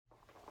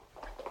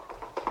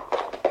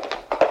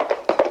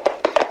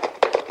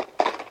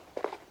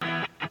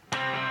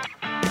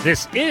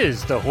This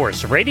is the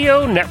Horse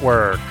Radio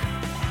Network.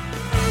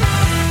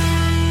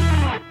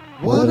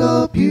 What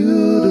a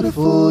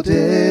beautiful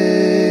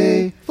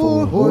day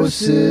for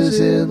horses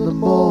in the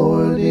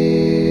morning.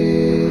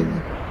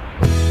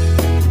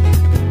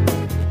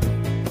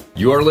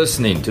 You are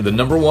listening to the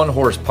 #1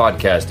 horse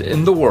podcast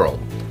in the world.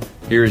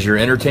 Here is your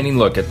entertaining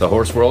look at the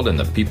horse world and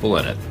the people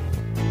in it.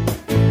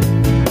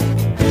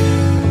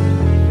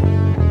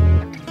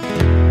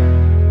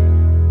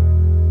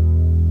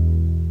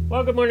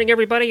 Well, good morning,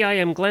 everybody. I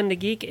am Glenn the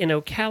Geek in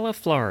Ocala,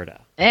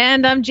 Florida.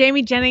 And I'm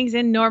Jamie Jennings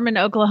in Norman,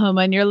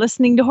 Oklahoma. And you're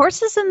listening to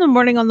Horses in the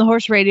Morning on the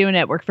Horse Radio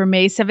Network for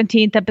May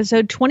 17th,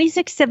 episode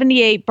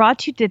 2678, brought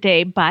to you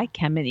today by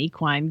Kemin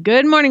Equine.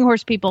 Good morning,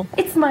 horse people.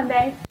 It's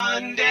Monday.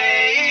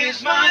 Monday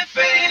is my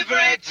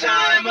favorite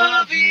time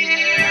of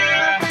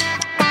year.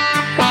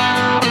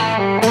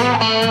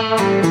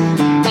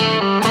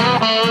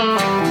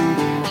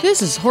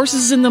 This is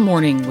Horses in the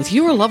Morning with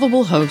your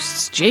lovable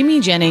hosts, Jamie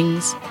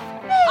Jennings.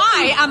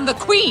 I am the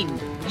queen.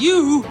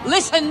 You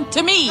listen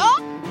to me.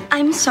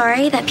 I'm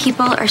sorry that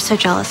people are so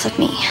jealous of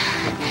me,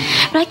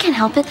 but I can't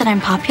help it that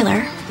I'm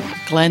popular.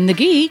 Glenn the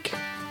Geek.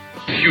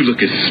 You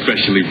look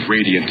especially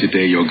radiant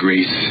today, Your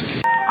Grace.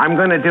 I'm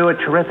going to do a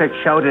terrific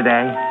show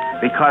today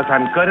because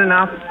I'm good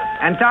enough,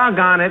 and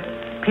doggone it,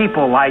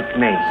 people like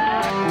me.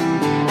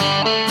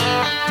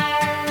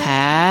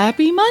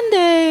 Happy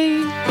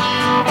Monday.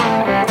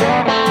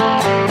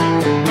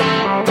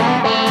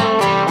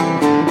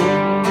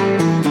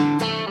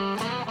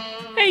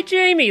 Hey,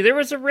 Jamie, there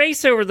was a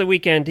race over the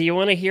weekend. Do you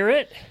want to hear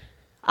it?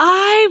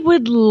 I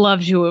would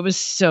love to. It was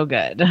so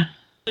good.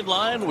 In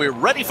line, we're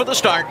ready for the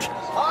start. They're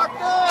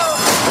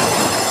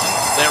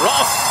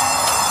off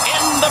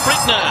in the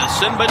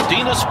Preakness, and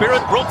Medina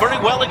Spirit broke very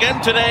well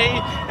again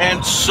today,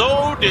 and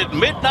so did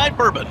Midnight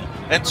Bourbon.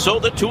 And so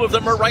the two of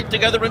them are right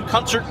together in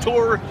Concert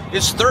Tour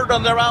is third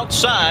on their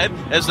outside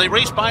as they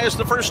race by us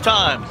the first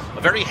time.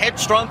 A very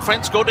headstrong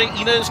Francisco de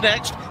Ina is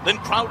next, then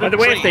Crowded By the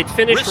way, Trade. if they'd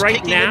finished Risk right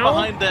taking now, in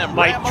behind them.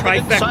 my Ram on the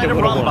trifecta inside of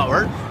would have won.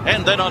 Rombauer,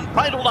 and then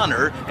Unbridled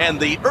Honor, and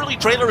the early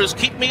trailer is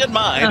Keep Me in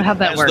Mind. I don't know how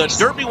that as works.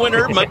 the Derby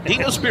winner,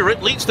 Medina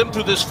Spirit, leads them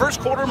through this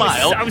first quarter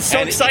mile. I was so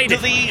and excited.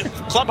 Into the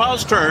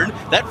clubhouse turn.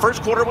 That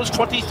first quarter was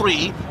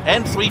 23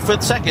 and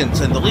 3/5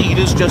 seconds, and the lead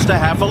is just a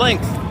half a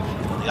length.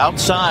 On the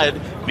outside,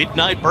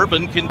 Midnight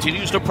Bourbon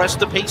continues to press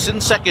the pace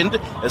in second.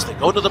 As they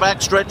go to the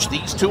backstretch,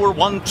 these two are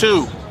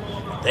 1-2.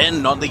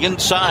 Then on the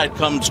inside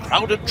comes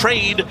Crowded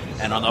Trade,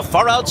 and on the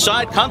far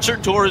outside,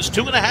 Concert Tour is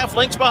 2.5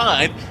 lengths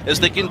behind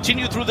as they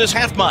continue through this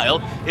half mile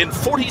in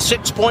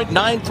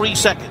 46.93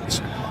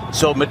 seconds.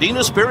 So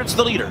Medina Spirit's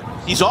the leader.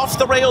 He's off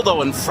the rail,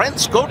 though, and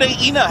Francisco de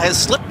Ina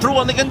has slipped through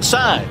on the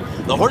inside.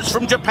 The horse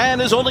from Japan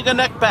is only a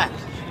neck back.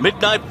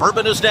 Midnight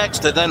Bourbon is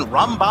next, and then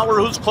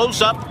Rombauer, who's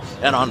close up,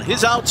 and on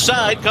his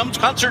outside comes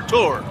Concert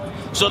Tour.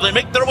 So they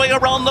make their way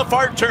around the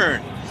far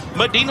turn.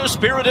 Medina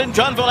Spirit and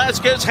John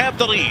Velasquez have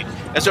the lead,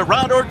 as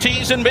around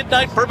Ortiz and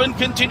Midnight Bourbon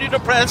continue to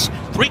press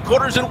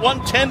 3/4 in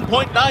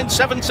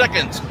 1:10.97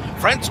 seconds.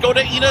 Francisco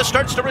de Ina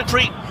starts to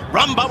retreat.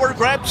 Rombauer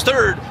grabs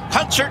third.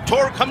 Concert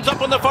Tour comes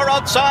up on the far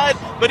outside,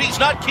 but he's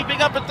not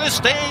keeping up at this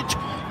stage.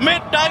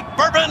 Midnight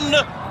Bourbon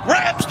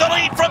grabs the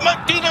lead from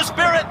Medina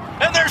Spirit,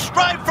 and they're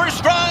stride for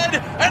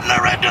stride, and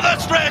they're into the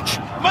stretch.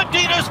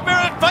 Medina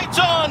Spirit fights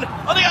on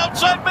the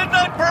outside.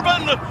 Midnight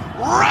Bourbon.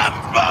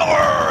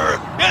 Rombauer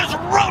is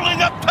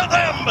rolling up to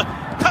them.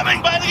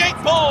 Coming by the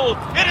 8th pole,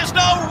 it is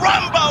now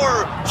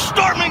Rombauer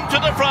storming to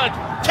the front,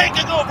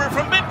 taking over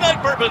from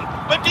Midnight Bourbon.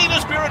 Medina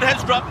Spirit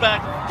has dropped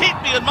back. Keep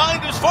Me in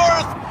Mind is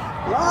fourth.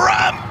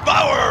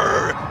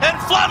 Rombauer and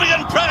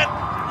Flavian Pratt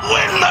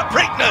win the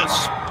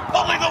Preakness,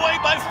 pulling away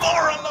by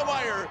 4 on the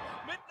wire.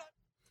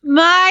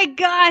 My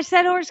gosh,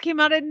 that horse came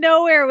out of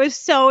nowhere. It was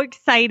so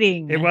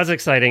exciting. It was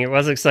exciting. It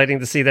was exciting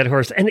to see that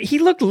horse. And he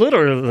looked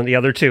littler than the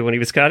other two when he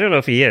was, I don't know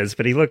if he is,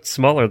 but he looked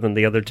smaller than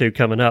the other two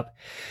coming up.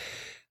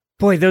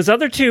 Boy, those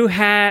other two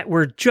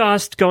were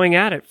just going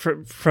at it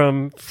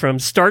from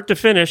start to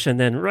finish, and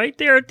then right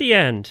there at the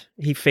end,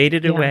 he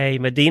faded away.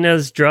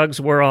 Medina's drugs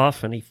wore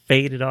off, and he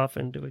faded off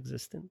into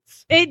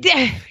existence.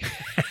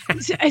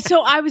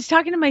 So I was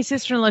talking to my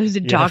sister-in-law, who's a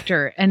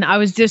doctor, and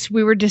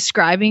we were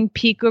describing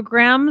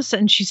picograms,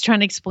 and she's trying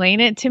to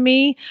explain it to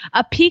me.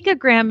 A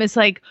picogram is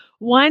like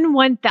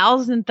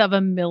 1/1000th of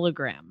a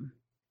milligram.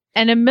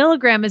 And a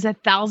milligram is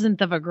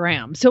 1,000th of a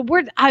gram. So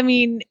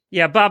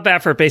Yeah, Bob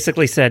Baffert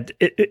basically said,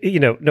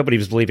 nobody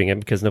was believing him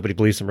because nobody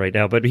believes him right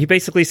now, but he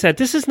basically said,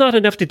 this is not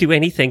enough to do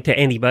anything to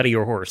anybody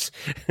or horse.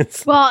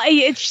 Well,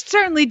 it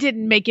certainly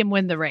didn't make him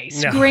win the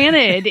race. No.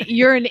 Granted,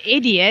 you're an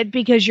idiot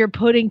because you're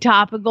putting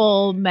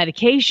topical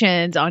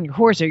medications on your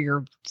horse, or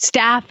your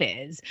staff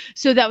is.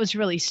 So that was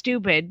really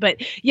stupid. But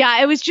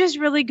yeah, it was just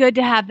really good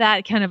to have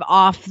that kind of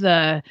off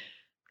the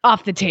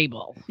off the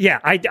table. Yeah,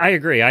 I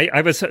agree.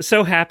 I was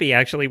so happy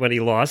actually when he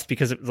lost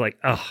because it was like,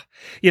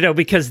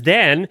 because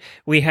then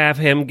we have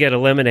him get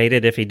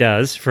eliminated if he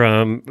does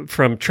from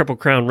Triple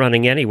Crown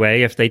running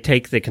anyway, if they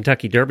take the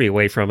Kentucky Derby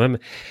away from him.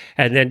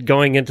 And then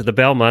going into the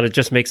Belmont, it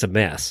just makes a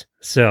mess.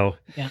 So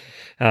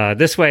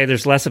this way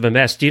there's less of a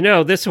mess. Do you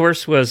know this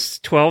horse was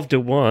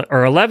 12-1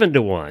 or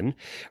 11-1.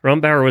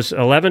 Rombauer was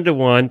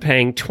 11-1,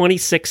 paying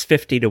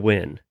 $26.50 to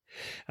win.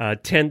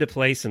 10 to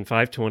place and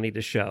 $5.20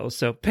 to show.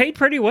 So paid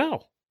pretty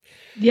well.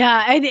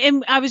 Yeah,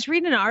 and I was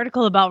reading an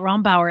article about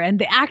Rombauer, and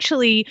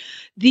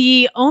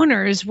the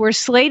owners were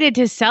slated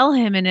to sell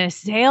him in a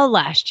sale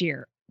last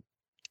year.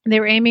 They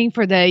were aiming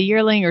for the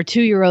yearling or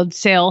 2-year-old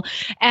sale.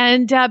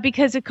 And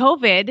because of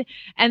COVID,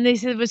 and they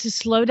said it was a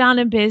slowdown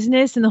in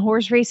business in the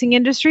horse racing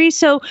industry.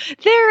 So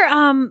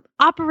their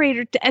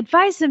operator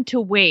advised them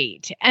to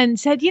wait and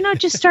said,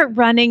 just start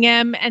running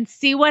him and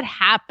see what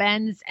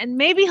happens. And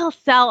maybe he'll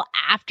sell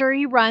after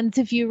he runs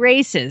a few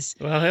races.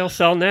 Well, he'll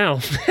sell now.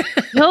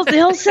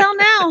 He'll sell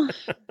now.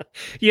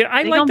 Yeah,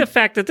 I like the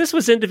fact that this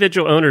was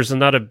individual owners and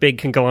not a big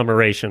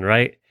conglomeration,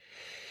 right?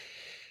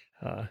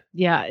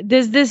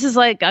 This is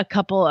like a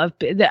couple of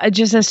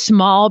just a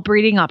small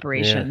breeding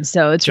operation,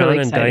 so it's John really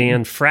and exciting.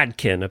 Diane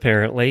Fradkin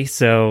apparently.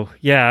 So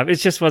it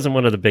just wasn't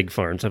one of the big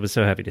farms. I was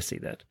so happy to see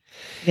that.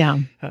 Yeah.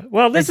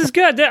 Well, this is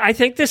good. I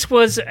think this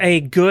was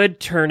a good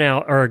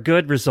turnout or a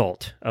good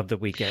result of the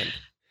weekend.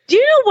 Do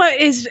you know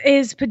what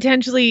is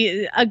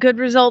potentially a good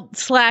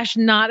result /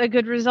 not a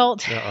good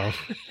result? Uh-oh.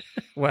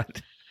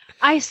 What?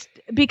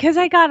 Because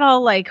I got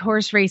all like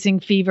horse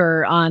racing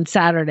fever on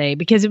Saturday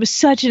because it was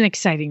such an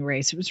exciting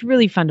race. It was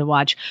really fun to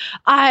watch.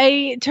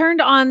 I turned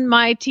on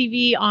my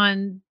TV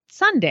on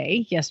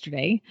Sunday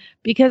yesterday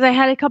because I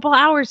had a couple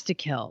hours to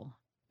kill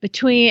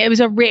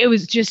it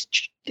was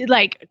just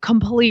like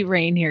complete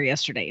rain here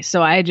yesterday.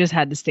 So I just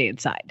had to stay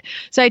inside.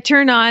 So I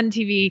turn on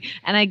TV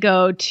and I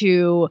go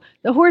to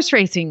the horse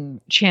racing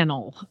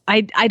channel.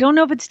 I don't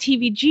know if it's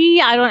TVG.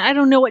 I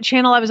don't know what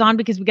channel I was on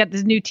because we got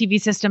this new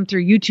TV system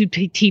through YouTube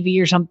TV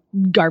or some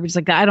garbage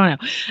like that. I don't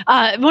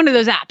know. One of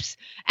those apps.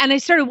 And I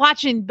started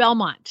watching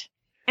Belmont.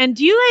 And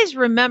do you guys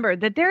remember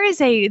that there is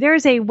a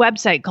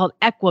website called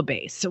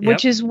Equibase,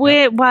 which is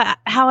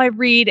how I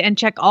read and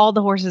check all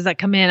the horses that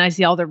come in. I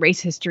see all the race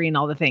history and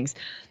all the things.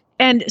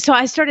 And so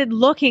I started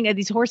looking at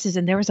these horses,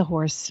 and there was a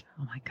horse.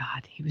 Oh my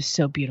God, he was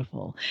so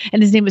beautiful.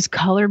 And his name was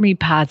Color Me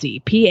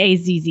Pazzi,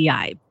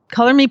 Pazzi,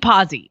 Color Me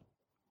Pazzi.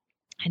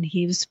 And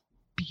he was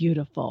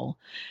beautiful,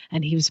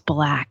 and he was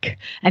black,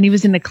 and he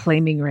was in the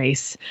claiming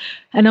race.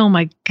 And oh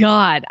my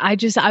God, I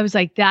was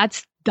like,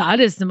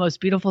 that is the most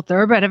beautiful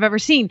thoroughbred I've ever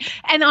seen.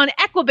 And on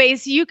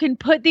Equibase, you can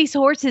put these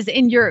horses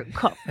in your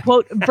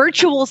quote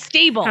virtual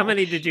stable. How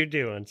many did you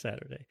do on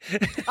Saturday?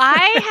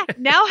 I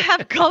now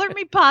have Color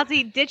Me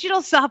Pazzi,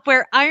 Digital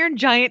Software, Iron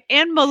Giant,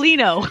 and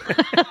Molino.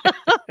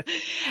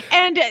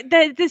 And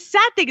the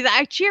sad thing is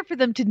I cheer for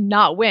them to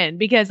not win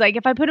because like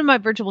if I put in my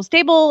virtual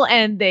stable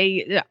and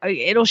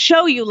it'll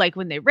show you like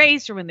when they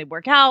race or when they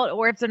work out,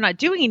 or if they're not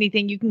doing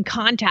anything, you can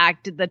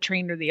contact the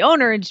trainer, the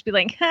owner, and just be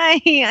like, "Hi, I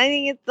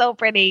think it's so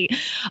pretty."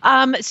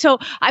 So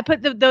I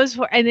put those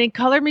four, and then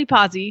Color Me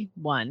Pazzi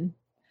won.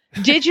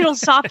 Digital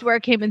Software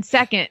came in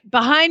second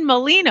behind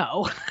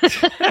Molino.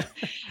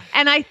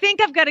 And I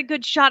think I've got a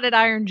good shot at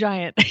Iron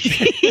Giant.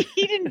 He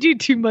didn't do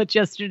too much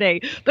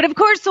yesterday. But of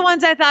course, the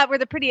ones I thought were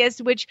the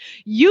prettiest, which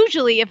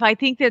usually if I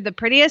think they're the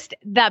prettiest,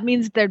 that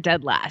means they're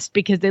dead last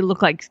because they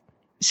look like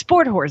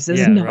sport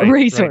horses, not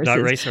race horses.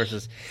 Not race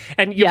horses.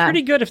 And you're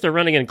pretty good if they're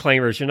running in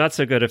claimers. You're not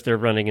so good if they're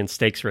running in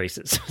stakes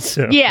races.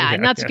 So,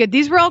 not so good.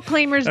 These were all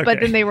claimers,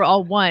 but then they were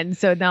all won.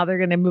 So now they're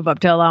going to move up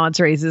to allowance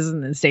races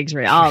and then stakes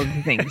races, all of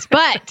the things.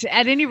 But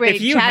at any rate,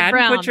 if you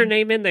hadn't put your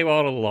name in, they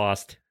would have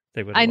lost.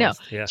 I know.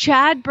 Lost. Yeah.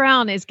 Chad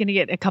Brown is going to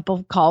get a couple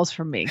of calls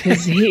from me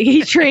because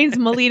he trains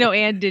Molino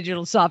and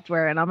Digital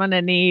Software, and I'm gonna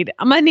need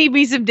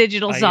me some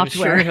digital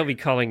software. I'm sure he'll be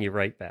calling you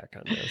right back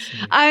on this.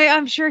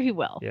 I'm sure he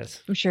will.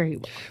 Yes, I'm sure he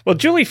will. Well,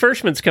 Julie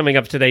Fershman's coming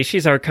up today.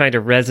 She's our kind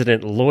of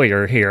resident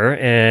lawyer here,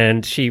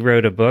 and she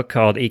wrote a book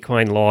called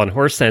Equine Law and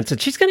Horse Sense,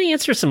 and she's going to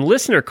answer some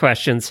listener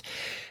questions.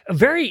 A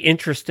very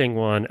interesting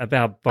one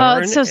about barn.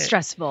 Oh, it's so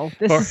stressful.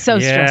 This is so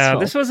stressful. Yeah,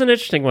 this was an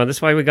interesting one.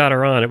 That's why we got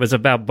her on. It was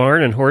about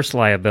barn and horse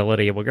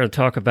liability. We're going to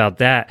talk about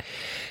that.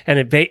 And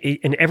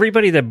and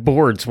everybody that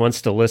boards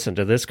wants to listen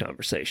to this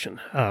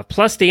conversation.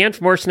 Plus, Deanne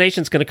from Horse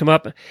Nation is going to come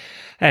up,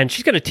 and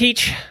she's going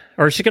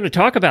to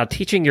talk about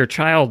teaching your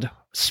child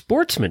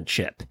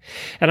sportsmanship.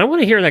 And I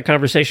want to hear that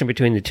conversation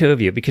between the two of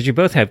you because you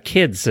both have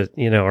kids that,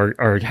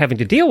 are having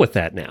to deal with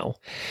that now.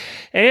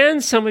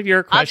 And some of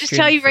your questions. I'll just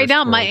tell you right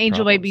now, my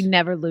angel baby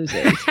never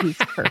loses. He's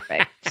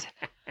perfect.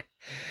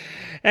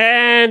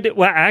 And,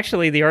 well,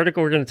 actually, the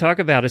article we're going to talk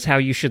about is how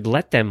you should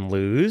let them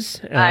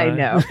lose. I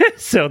know.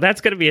 So that's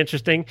going to be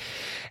interesting.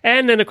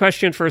 And then a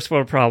question, first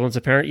world problems.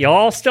 Apparently, you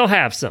all still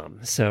have some.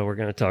 So we're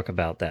going to talk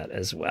about that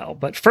as well.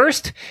 But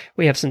first,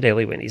 we have some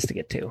Daily Winnies to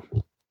get to.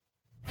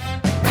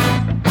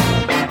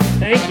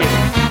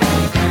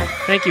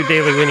 Thank you,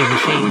 Daily Winnie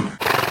Machine.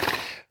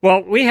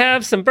 Well, we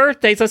have some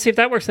birthdays. Let's see if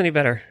that works any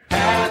better.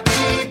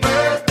 Happy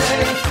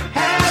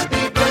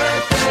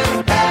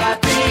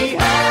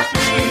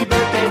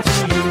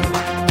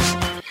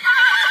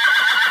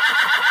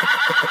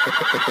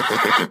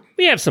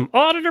have some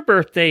auditor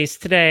birthdays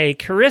today.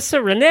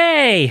 Carissa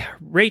Renee,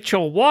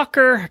 Rachel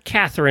Walker,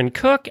 Catherine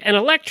Cook, and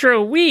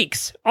Electra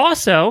Weeks.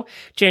 Also,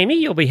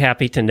 Jamie, you'll be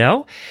happy to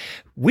know,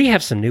 we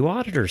have some new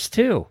auditors,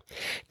 too.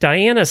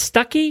 Diana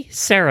Stuckey,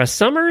 Sarah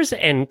Summers,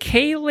 and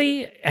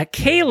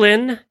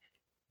Kaylin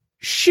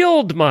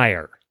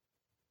Schildmeyer.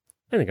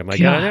 I think I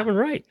might got that one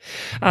right.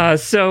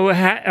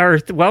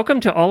 Welcome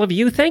to all of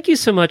you. Thank you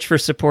so much for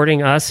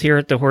supporting us here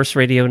at the Horse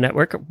Radio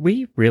Network.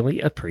 We really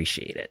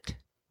appreciate it.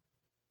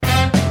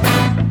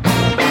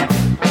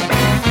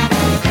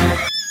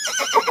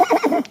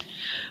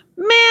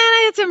 Man,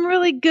 I had some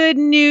really good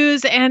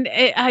news, and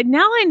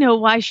now I know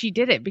why she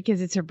did it,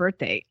 because it's her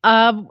birthday.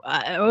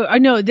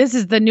 No, this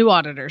is the new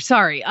auditor.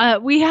 Sorry.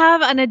 We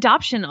have an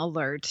adoption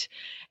alert.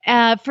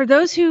 For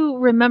those who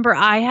remember,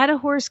 I had a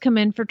horse come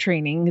in for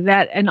training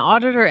that an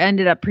auditor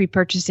ended up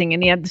pre-purchasing,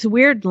 and he had this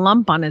weird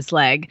lump on his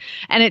leg.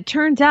 And it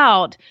turns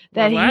out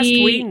that last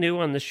we knew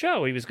on the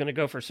show, he was going to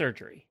go for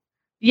surgery.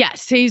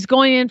 Yes, he's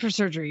going in for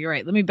surgery. You're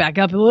right. Let me back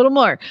up a little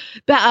more.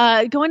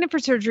 But going in for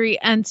surgery,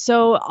 and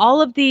so all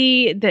of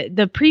the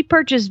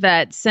pre-purchase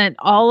vet sent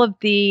all of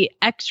the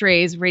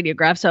X-rays,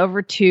 radiographs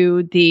over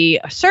to the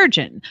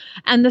surgeon,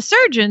 and the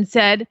surgeon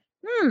said,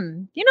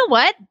 "You know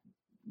what?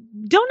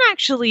 Don't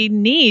actually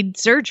need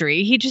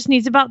surgery. He just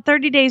needs about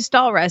 30 days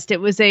stall rest."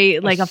 It was a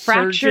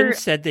fracture. Surgeon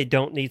said they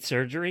don't need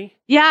surgery?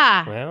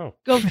 Yeah. Wow.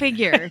 Go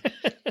figure.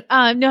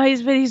 No,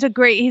 he's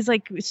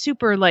like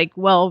super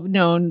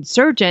well-known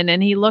surgeon.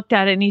 And he looked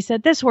at it and he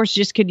said, this horse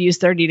just could use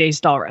 30 days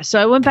stall rest. So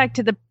I went back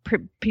to the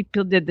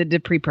people did the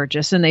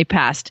pre-purchase and they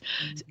passed.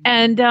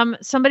 And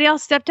somebody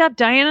else stepped up.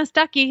 Diana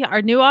Stuckey,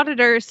 our new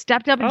auditor,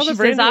 stepped up and she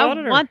says, I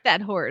want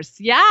that horse.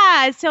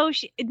 Yeah. So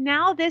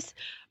now this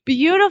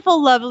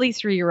beautiful, lovely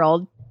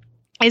 3-year-old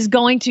is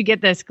going to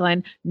get this,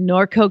 Glenn,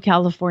 Norco,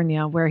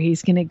 California, where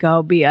he's going to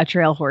go be a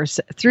trail horse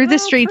through the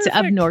streets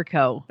of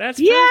Norco. That's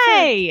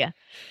yay! Perfect.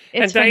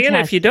 And Diana,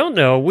 fantastic. If you don't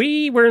know,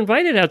 we were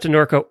invited out to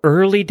Norco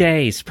early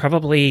days,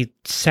 probably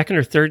second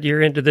or third year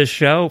into this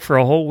show, for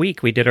a whole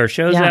week. We did our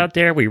shows out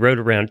there. We rode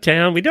around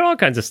town. We did all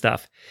kinds of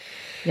stuff.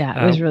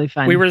 Yeah, it was really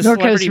fun. We were the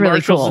celebrity really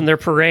marshals in their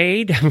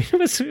parade. I mean,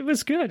 it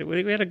was good.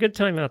 We had a good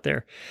time out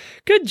there.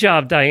 Good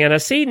job, Diana.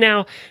 See,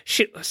 now,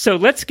 so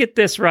let's get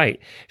this right.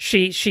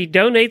 She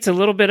donates a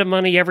little bit of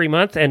money every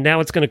month, and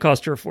now it's going to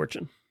cost her a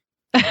fortune.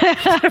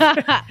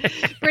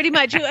 Pretty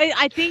much.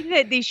 I think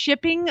that the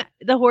shipping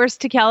the horse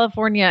to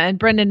California, and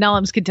Brendan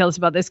Nellums could tell us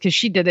about this because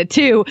she did it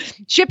too.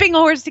 Shipping a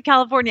horse to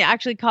California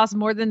actually costs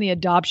more than the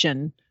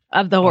adoption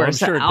of the horse.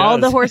 Sure all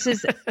the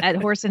horses at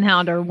Horse and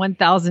Hound are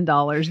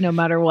 $1,000 no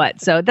matter what.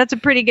 So that's a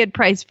pretty good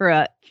price for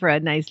a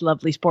nice,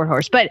 lovely sport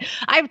horse. But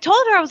I've told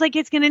her, I was like,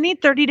 it's going to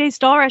need 30 days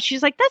stall rest.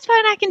 She's like, that's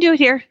fine. I can do it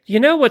here. You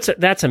know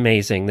that's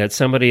amazing that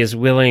somebody is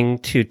willing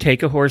to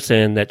take a horse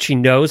in that she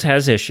knows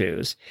has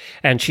issues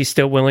and she's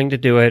still willing to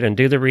do it and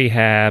do the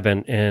rehab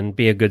and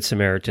be a good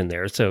Samaritan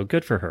there. So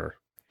good for her.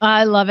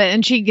 I love it.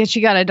 And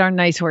she got a darn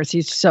nice horse.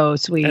 He's so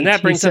sweet. And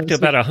that brings up to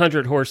about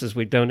 100 horses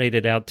we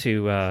donated out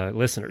to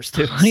listeners,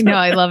 too. I know.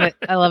 I love it.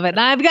 I love it. And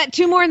I've got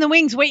 2 more in the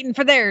wings waiting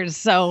for theirs.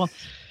 So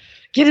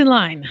get in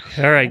line.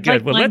 All right,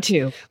 good. Well,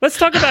 let's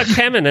talk about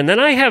Kemin. And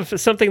then I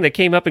have something that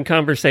came up in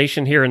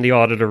conversation here in the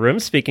auditor room,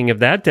 speaking of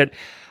that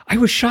I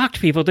was shocked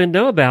people didn't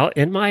know about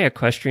in my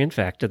equestrian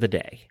fact of the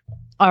day.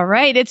 All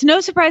right. It's no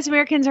surprise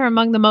Americans are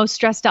among the most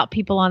stressed out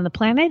people on the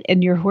planet,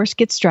 and your horse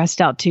gets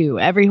stressed out too.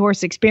 Every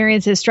horse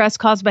experiences stress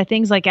caused by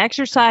things like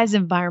exercise,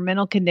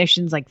 environmental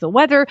conditions like the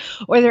weather,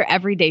 or their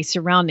everyday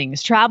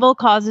surroundings. Travel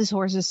causes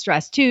horses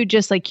stress too,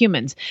 just like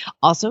humans.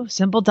 Also,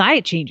 simple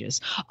diet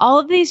changes. All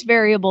of these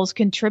variables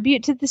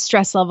contribute to the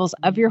stress levels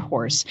of your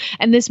horse.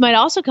 And this might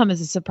also come as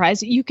a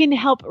surprise. You can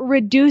help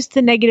reduce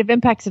the negative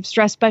impacts of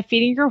stress by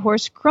feeding your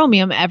horse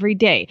chromium every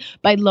day.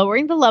 By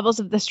lowering the levels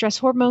of the stress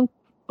hormone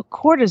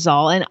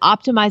cortisol and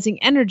optimizing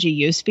energy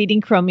use,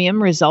 feeding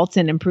chromium results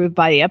in improved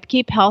body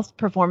upkeep, health,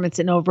 performance,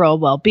 and overall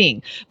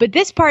well-being. But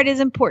this part is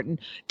important.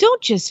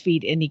 Don't just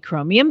feed any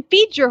chromium.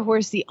 Feed your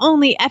horse the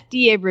only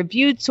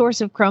FDA-reviewed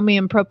source of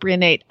chromium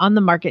propionate on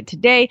the market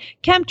today,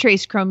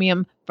 Chemtrace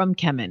Chromium from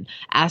Kemin.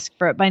 Ask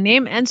for it by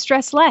name and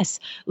stress less.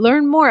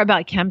 Learn more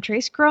about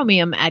Chemtrace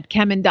Chromium at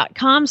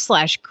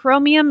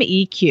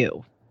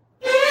kemin.com/chromiumeq.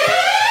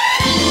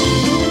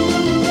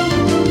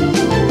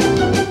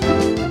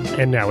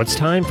 And now it's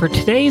time for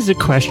today's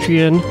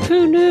equestrian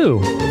Who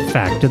Knew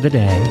Fact of the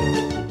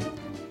Day.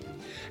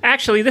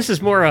 Actually, this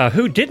is more a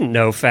Who Didn't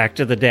Know Fact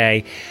of the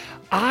Day.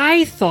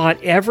 I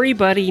thought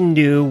everybody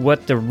knew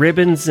what the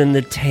ribbons in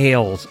the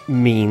tails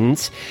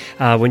means.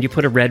 When you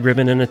put a red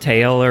ribbon in a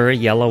tail or a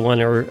yellow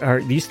one, or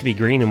it used to be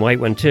green and white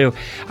one too.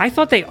 I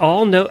thought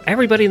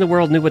everybody in the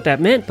world knew what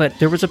that meant, but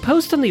there was a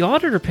post on the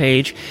auditor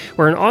page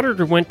where an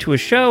auditor went to a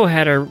show,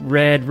 had a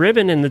red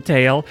ribbon in the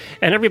tail,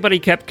 and everybody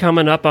kept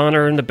coming up on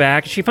her in the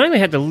back. She finally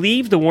had to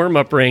leave the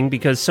warm-up ring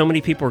because so many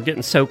people were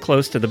getting so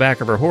close to the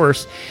back of her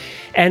horse.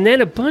 And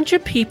then a bunch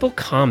of people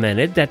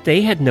commented that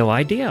they had no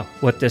idea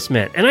what this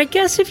meant. And I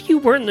guess if you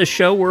weren't in the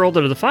show world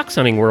or the fox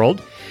hunting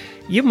world,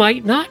 you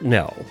might not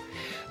know.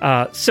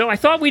 So I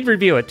thought we'd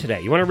review it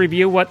today. You want to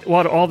review what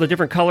all the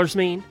different colors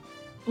mean?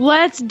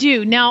 Let's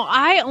do. Now,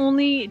 I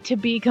only, to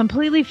be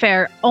completely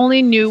fair,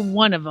 only knew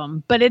one of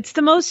them, but it's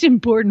the most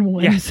important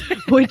one, Yes.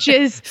 which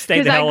is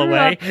Stay the hell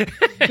away.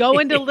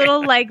 Going to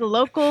little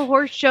local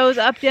horse shows,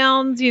 up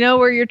downs,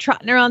 where you're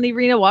trotting around the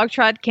arena, walk,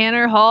 trot,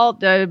 canter, halt,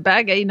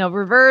 back,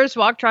 reverse,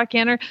 walk, trot,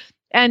 canter.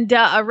 And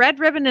a red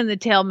ribbon in the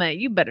tail meant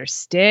you better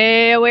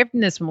stay away from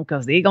this one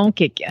because they're going to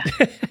kick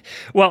you.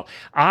 Well,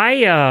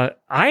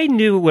 I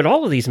knew what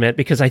all of these meant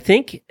because I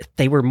think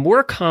they were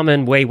more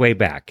common way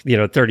back,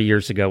 30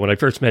 years ago when I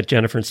first met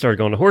Jennifer and started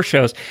going to horse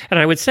shows. And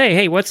I would say,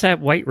 hey, what's that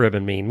white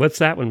ribbon mean? What's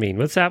that one mean?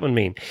 What's that one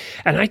mean?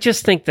 And I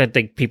just think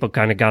that people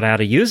kind of got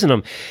out of using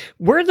them.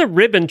 Where the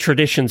ribbon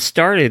tradition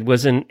started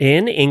was in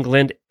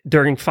England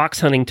during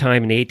fox hunting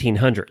time in the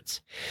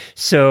 1800s.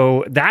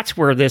 So that's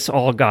where this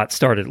all got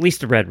started, at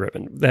least the red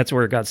ribbon. That's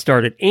where it got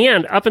started.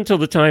 And up until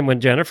the time when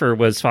Jennifer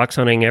was fox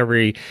hunting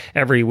every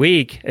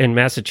week in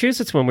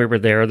Massachusetts when we were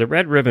there, the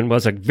red ribbon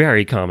was a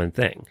very common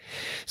thing.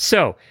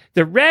 So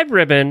the red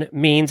ribbon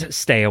means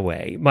stay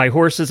away. My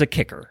horse is a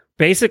kicker.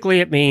 Basically,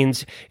 it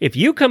means if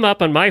you come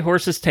up on my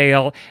horse's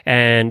tail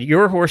and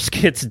your horse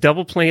gets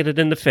double planted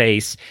in the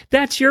face,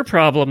 that's your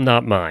problem,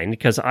 not mine,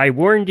 because I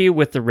warned you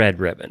with the red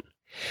ribbon.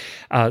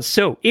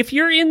 So if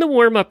you're in the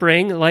warm-up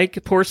ring,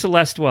 like poor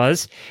Celeste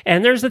was,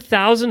 and there's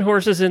 1,000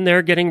 horses in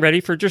there getting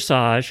ready for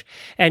dressage,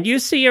 and you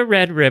see a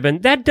red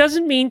ribbon, that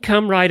doesn't mean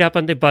come right up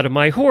on the butt of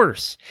my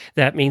horse.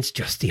 That means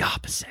just the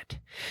opposite.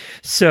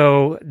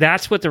 So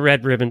that's what the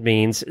red ribbon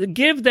means.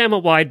 Give them a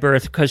wide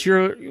berth because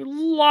you're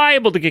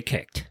liable to get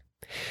kicked.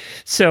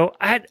 So,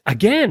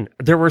 again,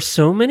 there were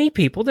so many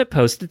people that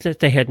posted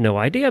that they had no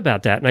idea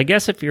about that. And I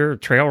guess if you're a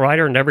trail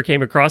rider and never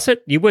came across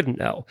it, you wouldn't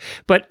know.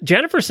 But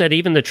Jennifer said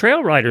even the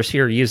trail riders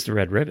here use the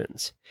red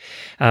ribbons.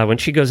 When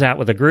she goes out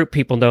with a group,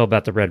 people know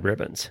about the red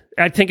ribbons.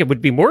 I think it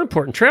would be more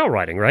important trail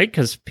riding, right?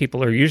 Because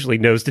people are usually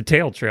nose to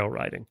tail trail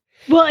riding.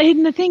 Well,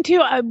 and the thing,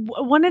 too,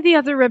 one of the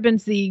other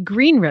ribbons, the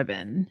green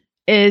ribbon,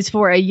 is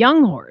for a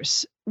young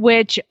horse.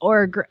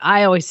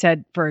 I always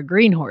said for a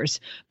green horse,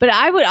 but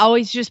I would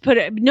always just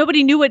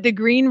nobody knew what the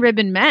green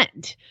ribbon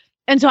meant.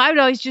 And so I would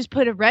always just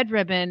put a red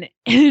ribbon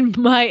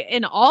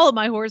in all of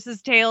my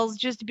horses' tails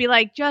just to be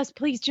like,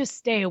 please just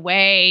stay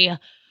away.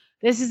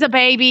 This is a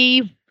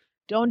baby.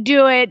 Don't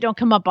do it. Don't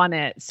come up on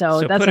it.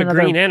 So that's put a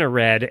green and a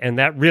red, and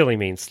that really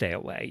means stay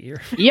away.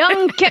 You're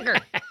young kicker.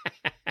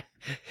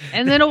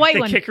 And then a white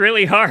one. They kick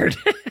really hard.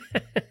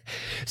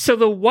 So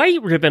the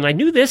white ribbon, I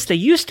knew this. They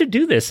used to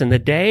do this in the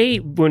day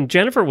when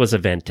Jennifer was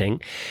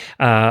eventing.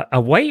 A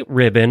white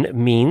ribbon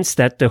means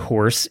that the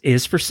horse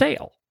is for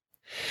sale.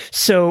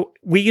 So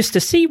we used to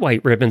see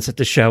white ribbons at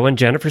the show, and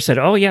Jennifer said,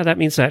 oh, yeah, that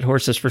means that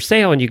horse is for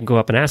sale, and you can go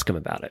up and ask him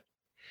about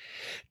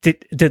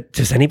it.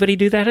 Does anybody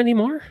do that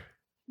anymore?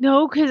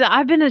 No, because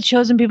I've been at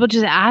shows and people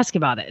just ask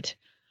about it.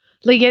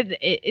 Like,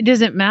 it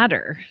doesn't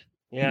matter.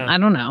 Yeah. I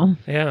don't know.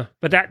 Yeah.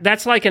 But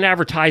that's like an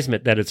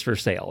advertisement that it's for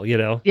sale,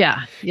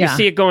 Yeah. You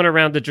see it going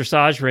around the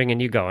dressage ring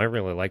and you go, I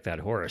really like that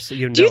horse. Do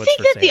you think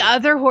that the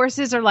other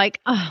horses are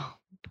like, oh,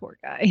 poor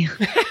guy.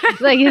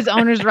 Like his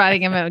owner's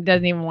riding him and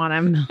doesn't even want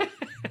him.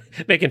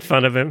 Making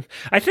fun of him.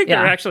 I think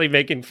they're actually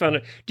making fun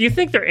of. Do you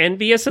think they're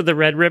envious of the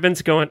red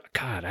ribbons going,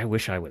 God, I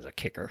wish I was a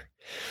kicker?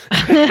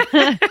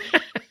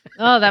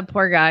 Oh, that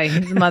poor guy.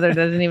 His mother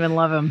doesn't even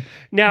love him.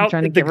 Now, I'm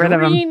trying to get rid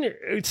of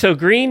him. So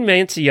green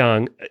means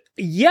young.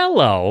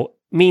 Yellow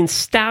means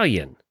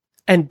stallion.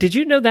 And did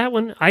you know that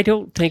one? I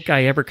don't think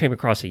I ever came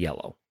across a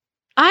yellow.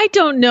 I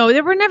don't know.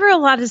 There were never a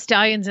lot of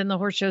stallions in the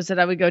horse shows that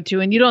I would go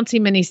to, and you don't see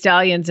many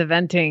stallions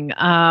eventing.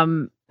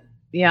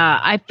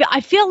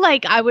 I feel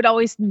like I would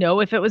always know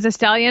if it was a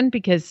stallion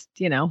because,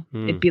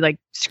 it'd be like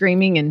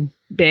screaming and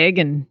big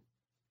and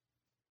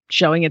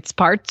showing its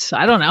parts.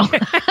 I don't know.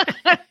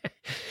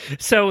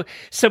 So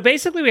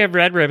basically we have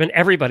red ribbon,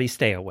 everybody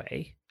stay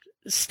away.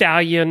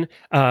 Stallion,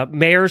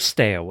 mares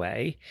stay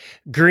away.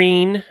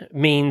 Green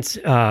means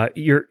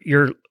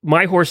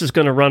my horse is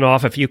going to run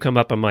off if you come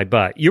up on my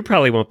butt. You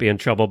probably won't be in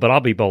trouble, but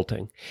I'll be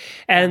bolting.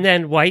 And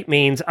then white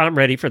means I'm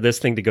ready for this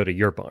thing to go to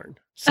your barn.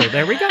 So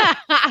there we go.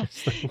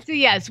 So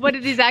yes, what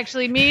do these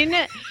actually mean?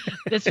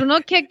 This one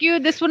will kick you.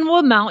 This one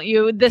will mount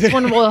you. This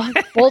one will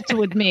bolt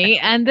with me.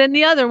 And then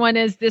the other one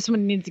is this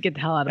one needs to get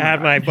the hell out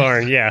of my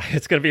barn. Yeah,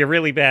 it's going to be a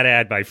really bad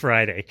ad by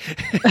Friday.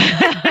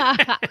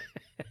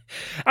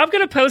 I'm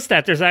going to post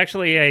that. There's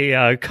actually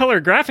a color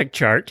graphic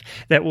chart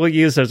that we'll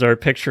use as our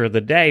picture of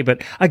the day.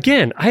 But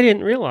again, I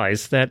didn't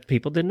realize that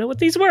people didn't know what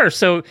these were.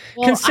 So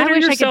consider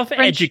yourself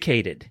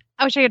educated.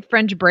 I wish I could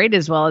French braid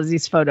as well as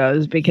these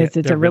photos because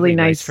it's a really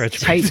nice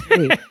tight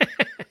braid.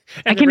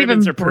 I can't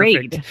even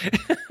braid.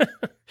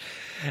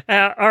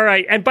 All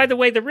right. And by the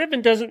way, the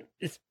ribbon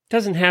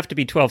doesn't have to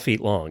be 12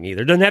 feet long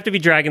either. It doesn't have to be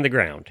dragging the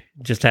ground.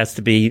 It just has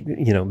to be,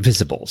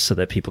 visible so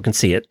that people can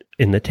see it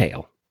in the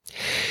tail.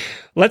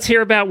 Let's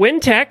hear about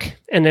WinTech,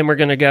 and then we're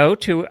going to go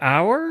to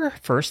our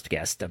first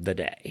guest of the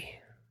day.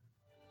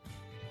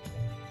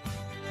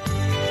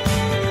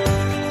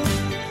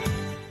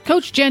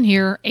 Coach Jen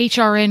here,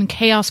 HRN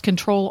Chaos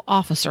Control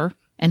Officer,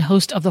 and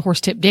host of the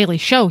Horse Tip Daily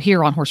Show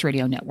here on Horse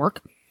Radio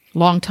Network.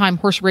 Longtime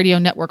Horse Radio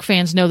Network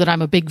fans know that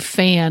I'm a big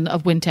fan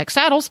of Wintec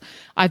saddles.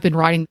 I've been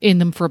riding in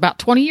them for about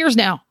 20 years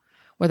now.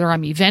 Whether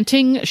I'm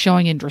eventing,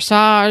 showing in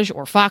dressage,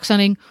 or fox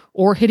hunting,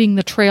 or hitting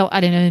the trail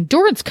at an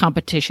endurance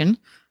competition,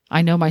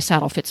 I know my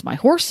saddle fits my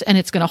horse and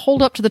it's going to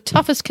hold up to the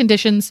toughest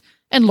conditions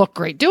and look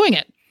great doing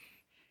it.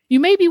 You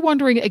may be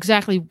wondering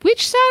exactly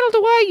which saddle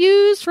do I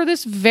use for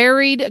this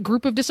varied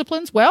group of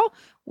disciplines? Well,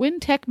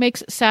 Wintec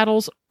makes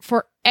saddles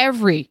for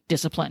every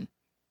discipline.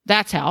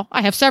 That's how.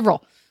 I have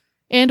several.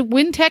 And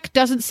Wintec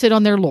doesn't sit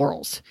on their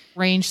laurels.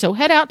 So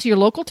head out to your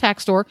local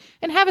tack store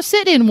and have a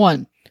sit in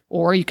one.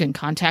 Or you can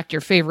contact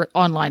your favorite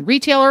online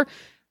retailer,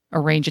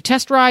 arrange a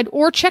test ride,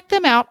 or check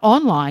them out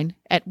online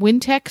at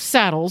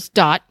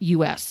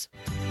wintecsaddles.us.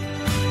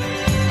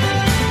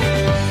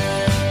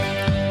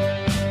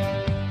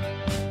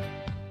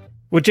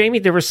 Well, Jamie,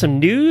 there was some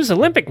news,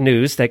 Olympic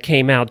news, that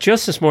came out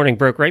just this morning,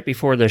 broke right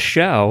before the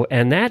show,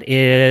 and that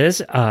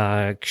is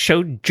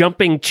show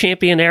jumping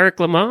champion Eric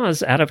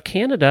Lamaze out of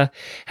Canada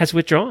has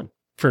withdrawn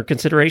for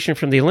consideration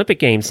from the Olympic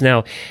Games.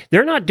 Now,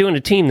 they're not doing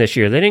a team this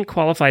year. They didn't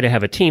qualify to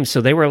have a team,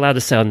 so they were allowed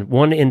to send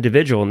one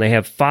individual, and they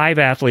have 5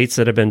 athletes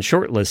that have been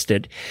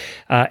shortlisted,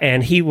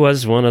 and he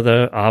was one of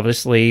the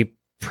obviously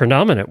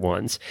predominant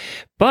ones.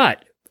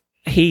 But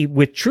he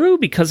withdrew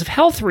because of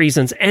health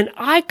reasons, and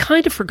I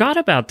kind of forgot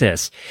about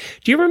this.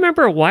 Do you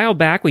remember a while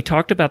back we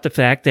talked about the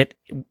fact that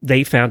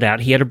they found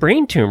out he had a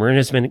brain tumor and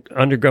has been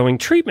undergoing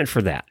treatment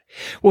for that?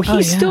 Well,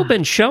 he's still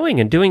been showing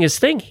and doing his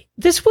thing.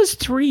 This was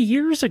 3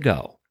 years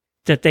ago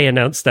that they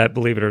announced that,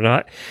 believe it or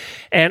not.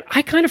 And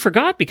I kind of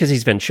forgot because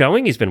he's been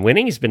showing, he's been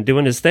winning, he's been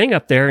doing his thing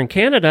up there in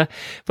Canada,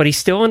 but he's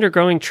still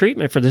undergoing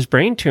treatment for this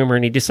brain tumor.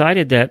 And he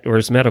decided that, or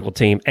his medical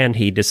team, and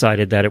he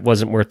decided that it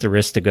wasn't worth the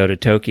risk to go to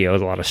Tokyo.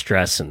 A lot of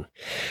stress and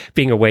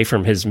being away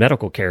from his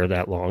medical care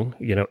that long,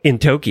 in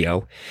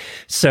Tokyo.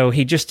 So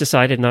he just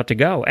decided not to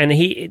go. And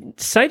he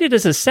cited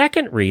as a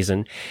second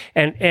reason,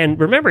 and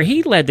remember,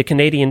 he led the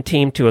Canadian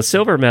team to a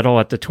silver medal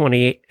at the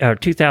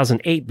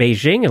 2008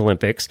 Beijing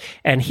Olympics,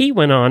 and he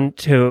went on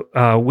to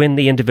win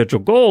the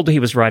individual gold. He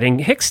was riding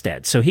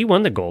Hickstead, so he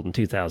won the gold in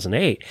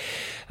 2008.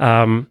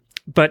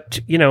 But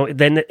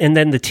then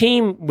the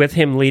team with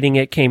him leading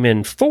it came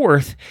in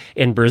 4th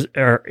in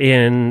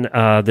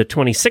the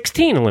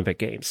 2016 Olympic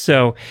Games.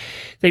 So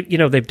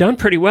they've done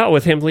pretty well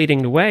with him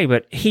leading the way.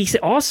 But he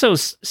also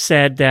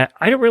said that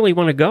I don't really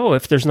want to go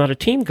if there's not a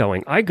team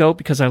going. I go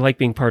because I like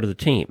being part of the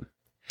team.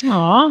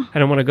 Aww. I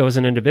don't want to go as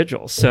an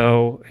individual.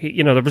 So,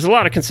 there was a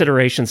lot of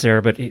considerations there,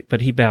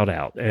 but he bowed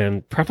out,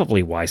 and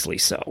probably wisely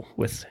so,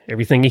 with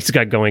everything he's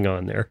got going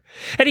on there.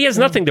 And he has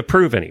nothing to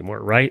prove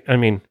anymore, right? I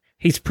mean,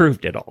 he's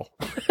proved it all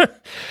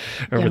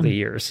over the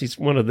years. He's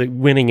one of the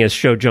winningest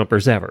show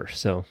jumpers ever.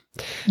 So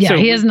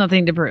he has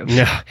nothing to prove.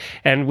 No,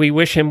 and we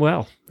wish him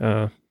well.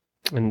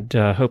 And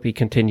hope he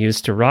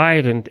continues to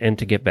ride and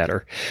to get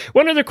better.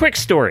 One other quick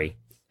story.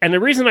 And the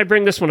reason I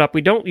bring this one up,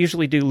 we don't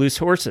usually do loose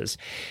horses,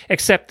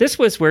 except this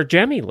was where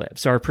Jemmy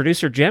lives. Our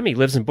producer, Jemmy,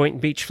 lives in Boynton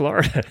Beach,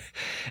 Florida.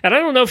 And I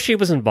don't know if she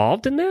was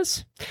involved in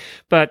this,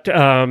 but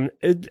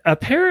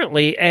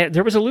apparently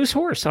there was a loose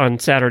horse on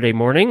Saturday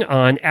morning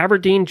on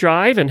Aberdeen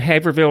Drive and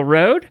Haverville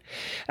Road.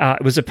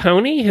 It was a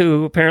pony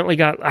who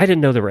apparently I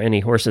didn't know there were any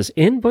horses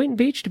in Boynton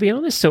Beach, to be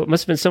honest, so it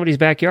must have been somebody's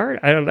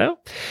backyard. I don't know.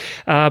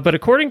 But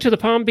according to the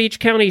Palm Beach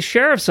County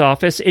Sheriff's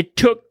Office, it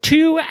took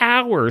 2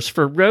 hours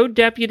for road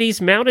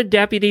deputies, mounted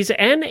deputies,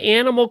 and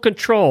animal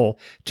control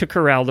to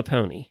corral the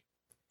pony.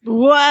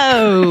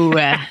 Whoa.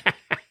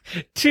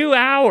 2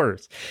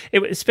 hours.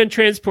 It's been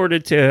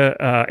transported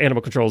to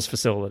animal control's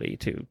facility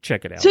to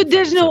check it out. So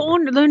there's no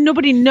owner.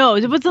 Nobody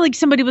knows. It wasn't like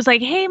somebody was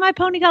like, hey, my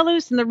pony got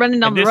loose, and they're running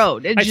down the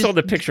road. I saw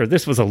the picture.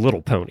 This was a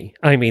little pony.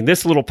 I mean,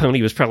 this little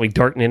pony was probably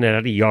darting in and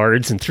out of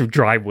yards and through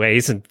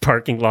driveways and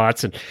parking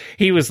lots. And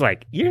he was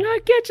like, you're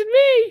not catching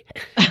me.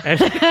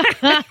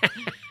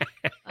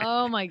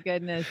 Oh, my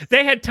goodness.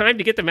 They had time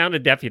to get the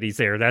mounted deputies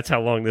there. That's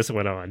how long this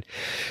went on.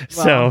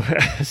 Wow.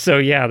 So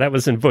yeah, that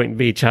was in Boynton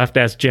Beach. I have to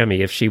ask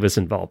Jemmy if she was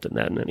involved in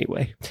that in any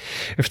way,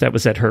 if that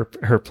was at her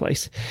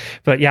place.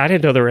 But yeah, I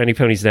didn't know there were any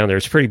ponies down there.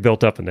 It's pretty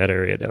built up in that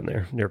area down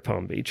there near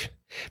Palm Beach.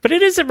 But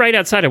it isn't right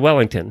outside of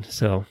Wellington.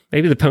 So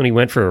maybe the pony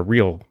went for a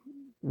real,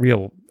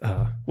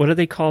 what do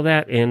they call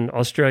that in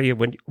Australia?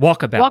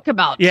 Walkabout.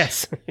 Walkabout.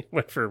 Yes,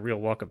 went for a real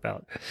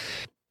walkabout.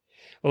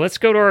 Well, let's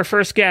go to our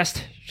first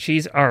guest.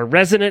 She's our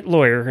resident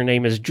lawyer. Her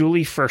name is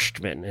Julie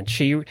Firstman, and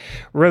she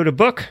wrote a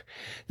book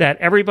that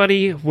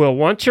everybody will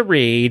want to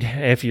read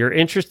if you're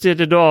interested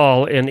at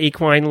all in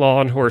equine law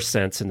and horse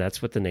sense, and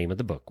that's what the name of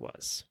the book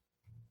was.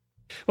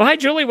 Well, hi,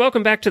 Julie.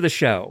 Welcome back to the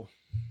show.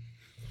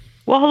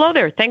 Well, hello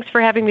there. Thanks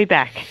for having me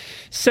back.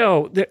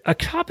 So a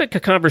topic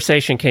of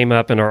conversation came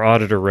up in our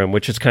auditor room,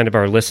 which is kind of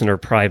our listener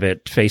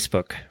private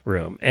Facebook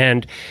room.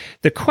 And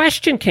the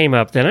question came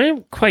up that I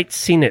haven't quite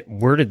seen it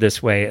worded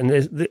this way.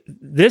 And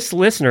this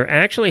listener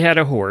actually had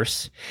a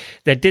horse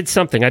that did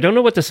something. I don't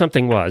know what the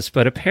something was,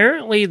 but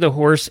apparently the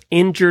horse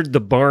injured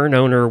the barn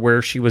owner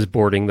where she was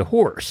boarding the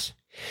horse.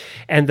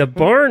 And the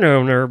barn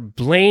owner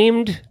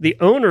blamed the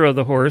owner of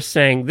the horse,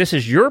 saying, this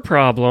is your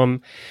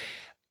problem.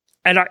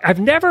 And I've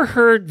never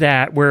heard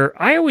that, where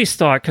I always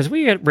thought, because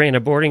we ran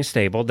a boarding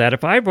stable, that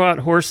if I brought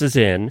horses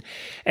in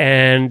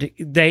and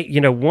they,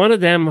 one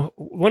of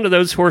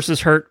those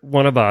horses hurt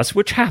one of us,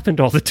 which happened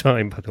all the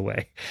time, by the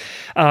way,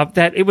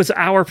 that it was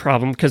our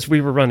problem because we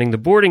were running the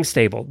boarding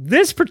stable.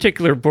 This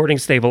particular boarding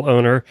stable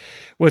owner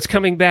was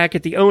coming back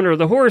at the owner of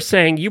the horse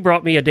saying, you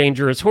brought me a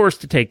dangerous horse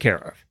to take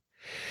care of.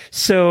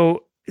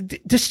 So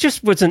this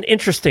just was an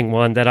interesting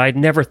one that I'd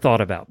never thought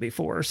about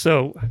before.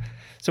 So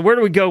where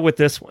do we go with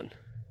this one?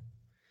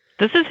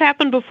 This has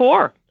happened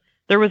before.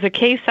 There was a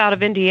case out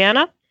of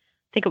Indiana.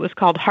 I think it was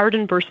called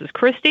Hardin versus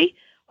Christie.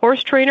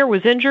 Horse trainer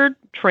was injured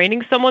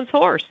training someone's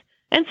horse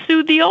and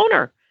sued the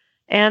owner.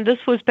 And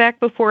this was back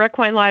before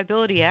Equine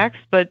Liability Acts,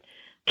 but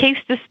case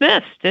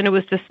dismissed. And it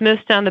was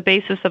dismissed on the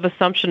basis of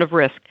assumption of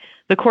risk.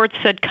 The court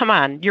said, come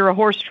on, you're a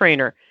horse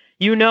trainer.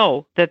 You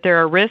know that there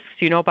are risks.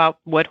 You know about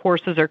what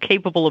horses are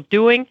capable of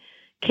doing.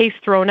 Case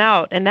thrown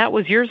out. And that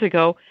was years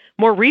ago.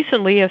 More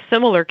recently, a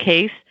similar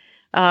case,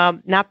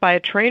 not by a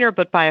trainer,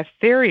 but by a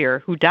farrier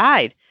who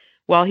died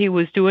while he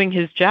was doing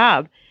his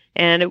job.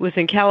 And it was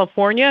in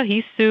California.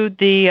 He sued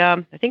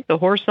I think the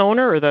horse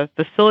owner or the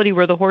facility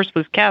where the horse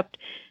was kept,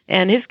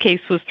 and his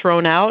case was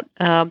thrown out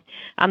on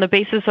the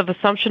basis of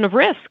assumption of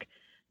risk.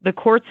 The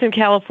courts in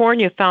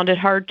California found it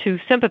hard to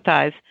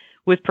sympathize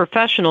with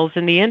professionals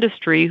in the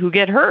industry who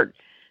get hurt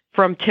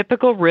from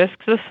typical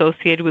risks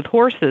associated with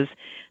horses.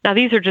 Now,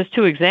 these are just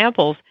two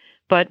examples,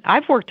 but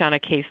I've worked on a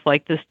case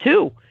like this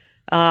too.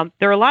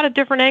 There are a lot of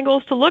different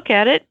angles to look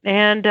at it,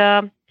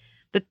 and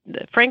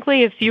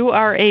frankly, if you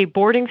are a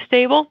boarding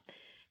stable,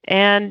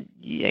 and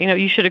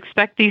you should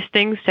expect these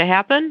things to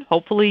happen.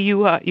 Hopefully,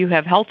 you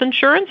have health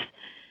insurance,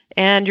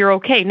 and you're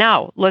okay.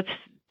 Now, let's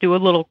do a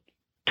little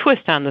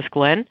twist on this,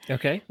 Glenn.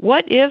 Okay.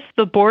 What if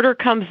the boarder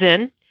comes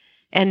in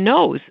and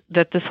knows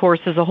that this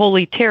horse is a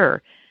holy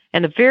terror,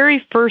 and the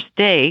very first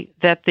day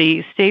that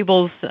the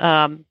stable's,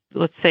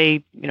 let's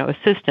say,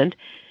 assistant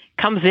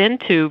comes in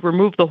to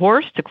remove the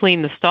horse, to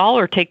clean the stall,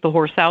 or take the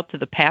horse out to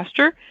the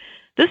pasture,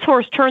 this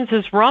horse turns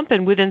his rump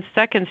and within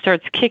seconds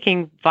starts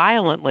kicking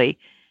violently,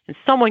 and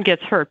someone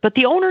gets hurt. But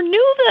the owner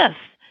knew this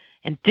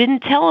and didn't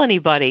tell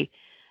anybody.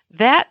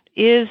 That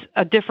is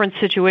a different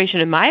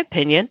situation, in my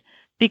opinion,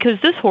 because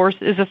this horse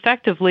is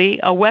effectively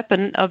a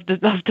weapon of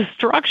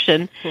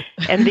destruction,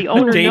 and the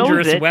owner knows it.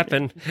 Dangerous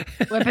weapon.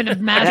 Weapon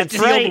of mass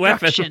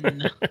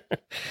destruction.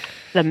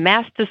 The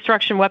mass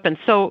destruction weapon.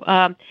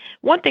 So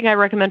one thing I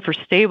recommend for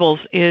stables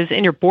is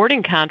in your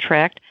boarding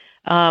contract,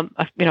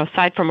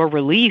 aside from a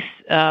release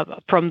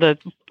from the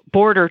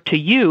boarder to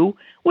you,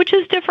 which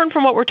is different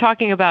from what we're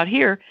talking about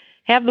here,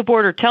 have the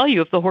boarder tell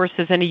you if the horse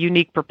has any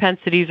unique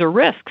propensities or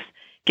risks.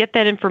 Get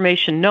that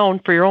information known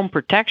for your own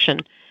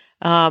protection.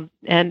 And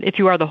if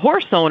you are the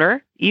horse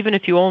owner, even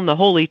if you own the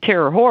Holy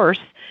Terror horse,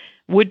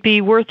 would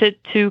be worth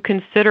it to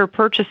consider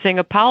purchasing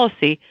a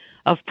policy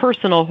of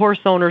personal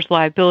horse owner's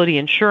liability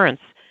insurance.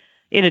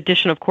 In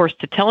addition, of course,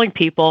 to telling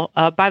people,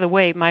 by the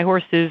way, my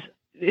horse is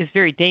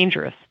very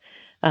dangerous.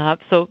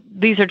 So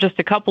these are just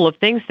a couple of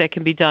things that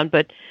can be done.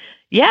 But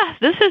yeah,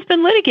 this has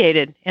been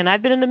litigated, and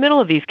I've been in the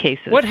middle of these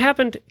cases. What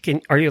happened?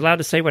 Are you allowed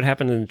to say what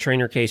happened in the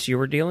trainer case you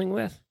were dealing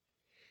with?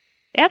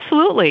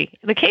 Absolutely.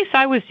 The case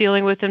I was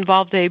dealing with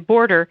involved a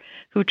boarder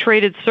who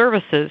traded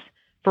services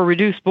for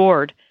reduced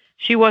board.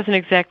 She wasn't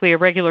exactly a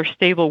regular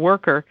stable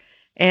worker.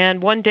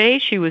 And one day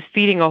she was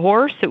feeding a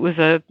horse. It was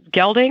a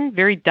gelding,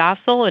 very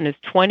docile, in his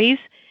 20s.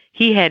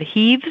 He had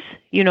heaves,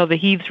 the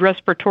heaves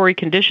respiratory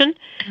condition.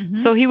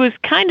 Mm-hmm. So he was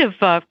kind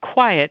of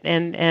quiet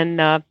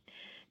and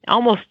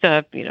almost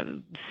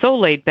so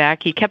laid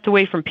back. He kept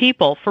away from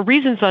people. For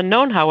reasons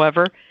unknown,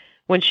 however,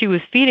 when she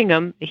was feeding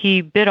him,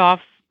 he bit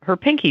off her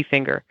pinky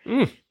finger.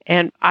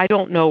 And I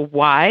don't know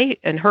why.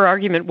 And her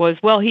argument was,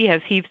 well, he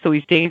has heaves, so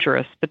he's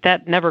dangerous. But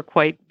that never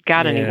quite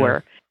got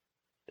anywhere.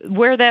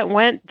 Where that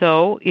went,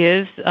 though,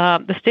 is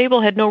the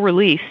stable had no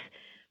release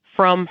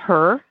from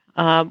her,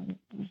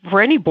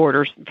 for any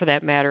boarders, for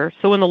that matter.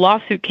 So when the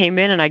lawsuit came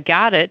in and I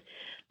got it,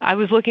 I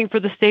was looking for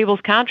the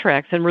stable's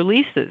contracts and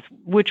releases,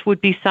 which would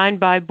be signed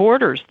by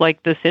boarders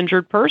like this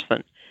injured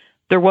person.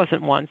 There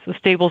wasn't one, so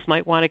stables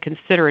might want to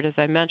consider it, as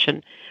I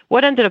mentioned.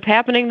 What ended up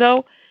happening,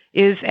 though,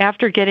 is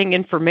after getting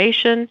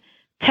information,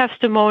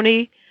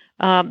 testimony,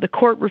 the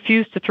court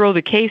refused to throw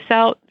the case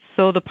out,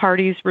 so the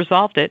parties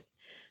resolved it.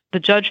 The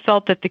judge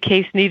felt that the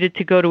case needed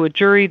to go to a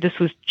jury. This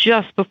was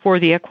just before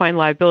the Equine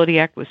Liability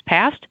Act was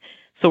passed,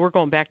 so we're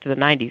going back to the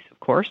 90s,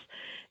 of course.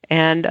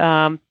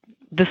 And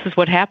this is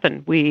what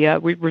happened. We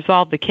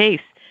resolved the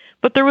case.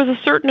 But there was a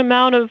certain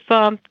amount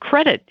of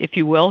credit, if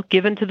you will,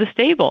 given to the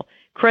stable.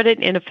 Credit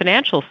in a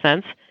financial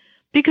sense,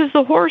 because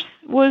the horse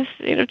was,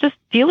 just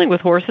dealing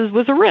with horses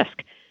was a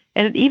risk.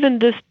 And even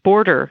this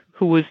boarder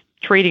who was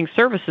trading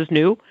services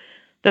knew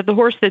that the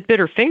horse that bit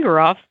her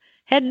finger off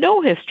had no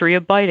history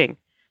of biting.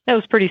 That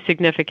was pretty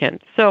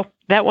significant. So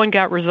that one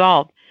got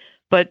resolved.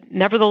 But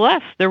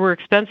nevertheless, there were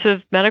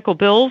expensive medical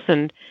bills,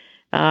 and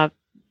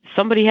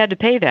somebody had to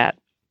pay that.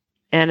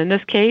 And in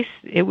this case,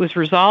 it was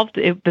resolved.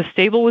 The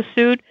stable was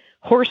sued.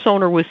 Horse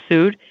owner was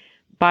sued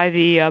by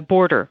the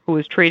boarder who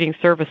was trading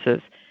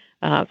services.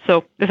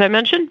 So, as I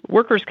mentioned,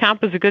 workers'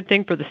 comp is a good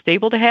thing for the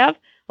stable to have.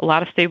 A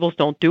lot of stables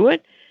don't do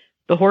it.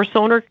 The horse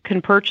owner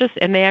can purchase,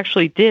 and they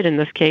actually did in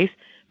this case,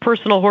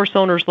 personal horse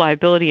owner's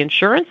liability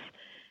insurance,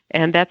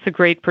 and that's a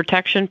great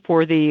protection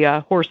for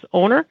the horse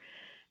owner.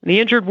 The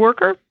injured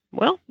worker,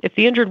 well, if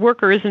the injured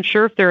worker isn't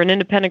sure if they're an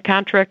independent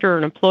contractor or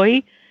an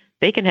employee,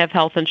 they can have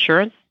health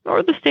insurance,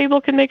 or the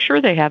stable can make sure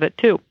they have it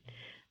too.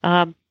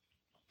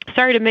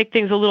 Sorry to make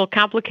things a little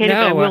complicated,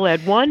 but I will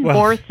add one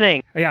more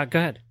thing. Yeah, go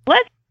ahead.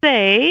 Let's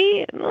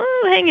say,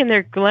 hang in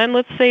there, Glenn,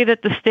 let's say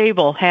that the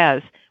stable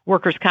has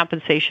workers'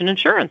 compensation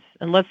insurance,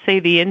 and let's say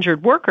the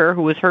injured worker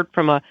who was hurt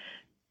from a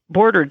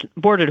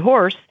boarded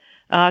horse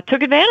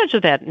took advantage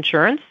of that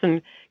insurance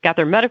and got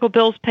their medical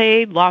bills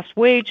paid, lost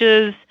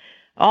wages,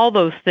 all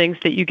those things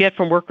that you get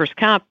from workers'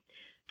 comp.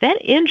 That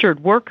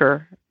injured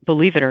worker,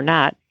 believe it or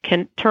not,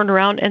 can turn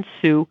around and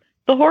sue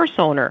the horse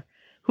owner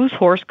whose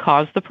horse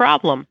caused the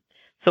problem.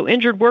 So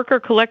injured worker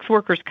collects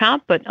workers'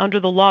 comp, but under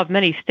the law of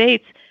many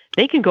states,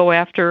 they can go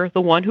after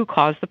the one who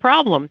caused the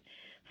problem.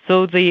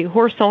 So the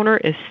horse owner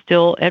is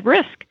still at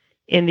risk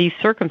in these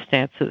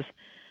circumstances.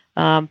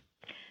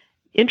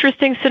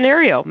 Interesting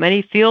scenario.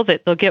 Many feel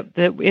that they'll get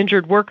the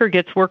injured worker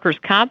gets workers'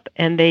 comp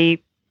and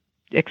they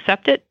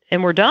accept it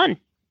and we're done.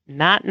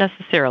 Not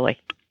necessarily.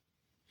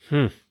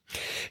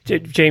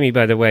 Jamie,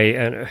 by the way,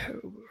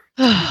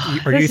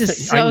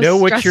 I know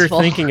what you're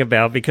thinking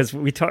about because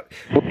we talk.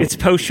 It's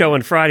post show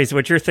on Fridays.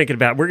 What you're thinking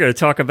about? We're going to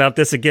talk about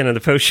this again in the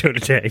post show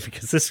today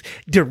because this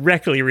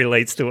directly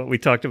relates to what we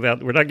talked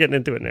about. We're not getting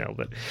into it now,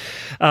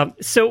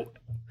 but so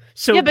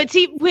yeah. But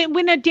see,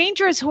 when a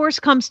dangerous horse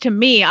comes to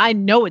me, I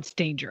know it's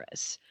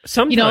dangerous.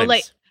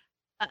 Sometimes,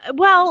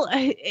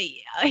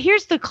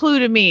 here's the clue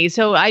to me.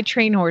 So I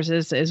train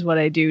horses is what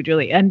I do,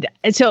 Julie. And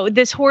so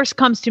this horse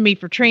comes to me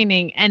for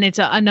training and it's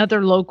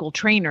another local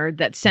trainer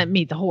that sent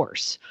me the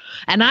horse.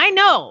 And I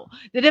know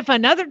that if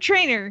another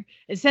trainer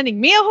is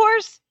sending me a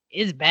horse,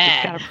 it's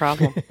bad. It's got a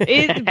problem.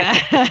 It's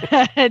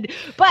bad.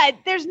 But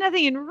there's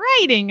nothing in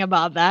writing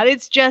about that.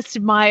 It's just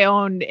my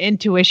own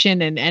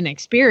intuition and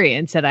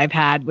experience that I've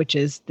had, which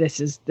is this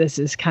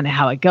is kind of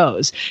how it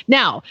goes.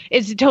 Now,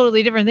 it's a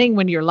totally different thing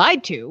when you're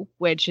lied to,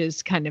 which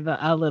is kind of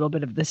a little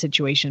bit of the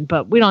situation,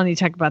 but we don't need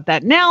to talk about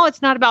that. Now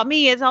it's not about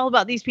me. It's all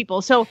about these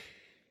people. So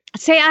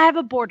say I have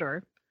a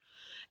boarder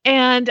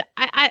and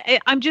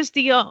I'm just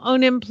the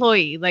own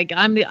employee. Like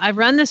I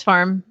run this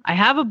farm. I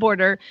have a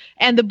boarder,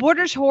 and the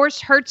boarder's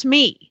horse hurts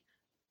me.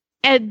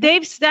 And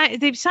they've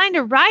signed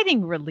a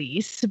riding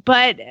release,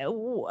 but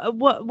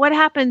what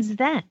happens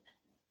then?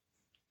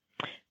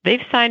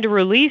 They've signed a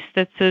release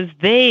that says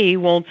they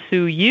won't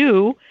sue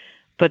you,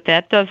 but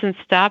that doesn't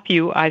stop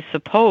you, I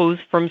suppose,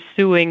 from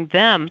suing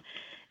them.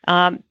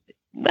 Well,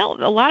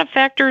 a lot of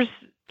factors.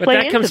 But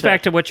that comes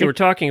back to what you were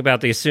talking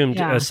about, the assumed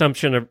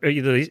assumption of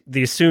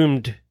the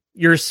assumed,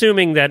 you're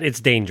assuming that it's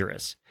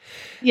dangerous.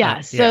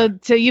 Yeah. So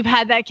you've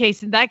had that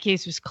case and that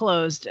case was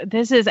closed.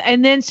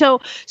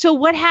 So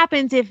what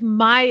happens if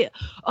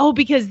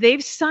because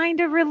they've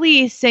signed a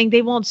release saying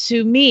they won't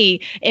sue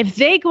me. If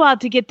they go out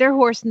to get their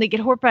horse and they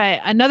get hurt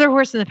by another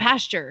horse in the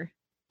pasture,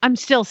 I'm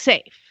still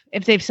safe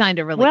if they've signed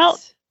a release. Well,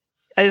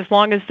 as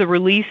long as the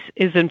release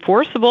is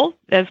enforceable,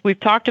 as we've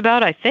talked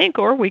about, I think,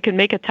 or we can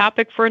make a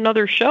topic for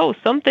another show.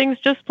 Some things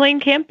just plain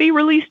can't be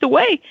released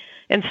away,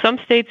 and some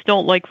states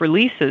don't like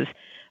releases.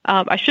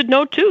 I should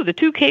note, too, the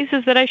two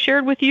cases that I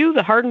shared with you,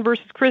 the Hardin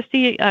versus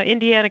Christie,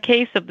 Indiana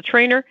case of the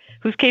trainer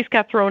whose case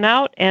got thrown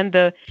out, and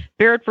the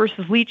Barrett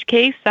versus Leach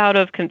case out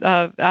of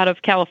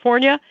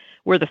California,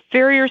 where the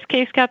farrier's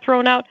case got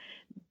thrown out.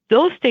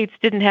 Those states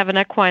didn't have an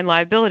Equine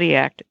Liability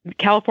Act.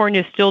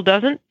 California still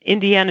doesn't.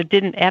 Indiana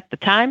didn't at the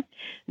time.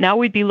 Now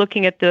we'd be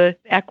looking at the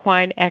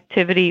Equine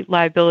Activity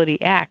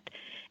Liability Act.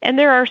 And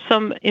there are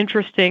some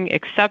interesting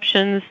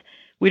exceptions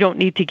we don't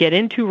need to get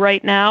into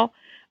right now.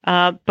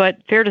 But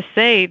fair to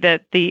say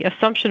that the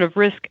assumption of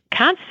risk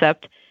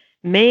concept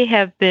may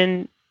have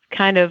been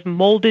kind of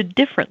molded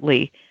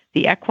differently.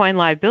 The Equine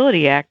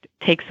Liability Act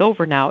takes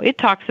over now. It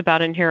talks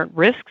about inherent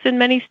risks in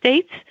many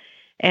states,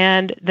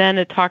 and then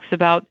it talks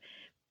about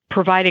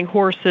providing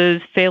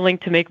horses, failing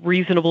to make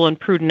reasonable and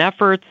prudent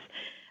efforts,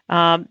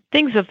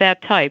 things of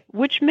that type,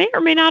 which may or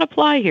may not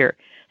apply here.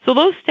 So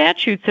those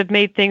statutes have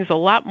made things a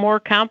lot more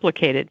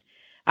complicated.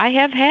 I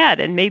have had,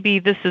 and maybe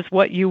this is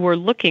what you were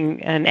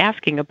looking and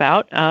asking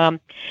about,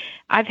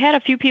 I've had a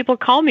few people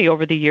call me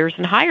over the years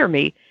and hire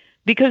me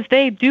because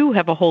they do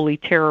have a holy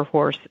terror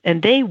horse,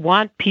 and they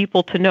want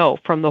people to know,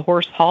 from the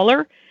horse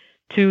hauler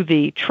to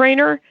the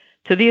trainer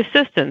to the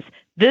assistants,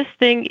 this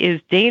thing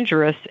is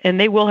dangerous, and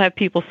they will have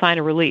people sign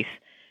a release.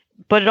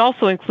 But it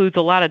also includes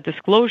a lot of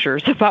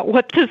disclosures about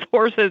what this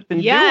horse has been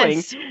doing.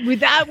 Yes,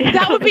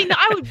 that would be.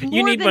 I would.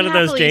 You need one of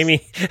those,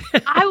 Jamie.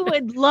 I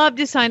would love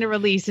to sign a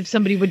release if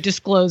somebody would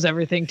disclose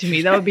everything to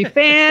me. That would be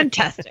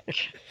fantastic.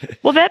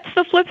 Well, that's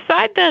the flip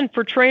side then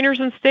for trainers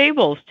and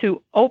stables,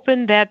 to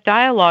open that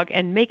dialogue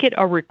and make it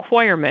a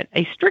requirement,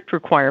 a strict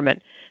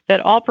requirement, that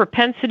all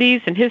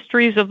propensities and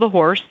histories of the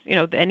horse,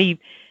 anything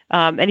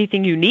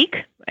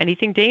unique,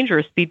 anything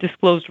dangerous, be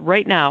disclosed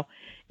right now.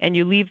 And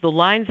you leave the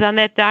lines on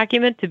that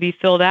document to be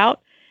filled out.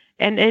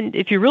 And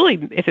if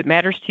it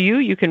matters to you,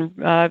 you can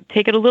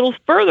take it a little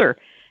further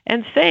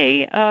and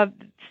say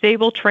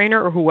stable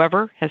trainer or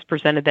whoever has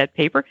presented that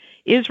paper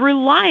is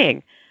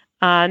relying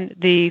on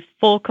the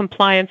full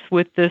compliance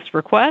with this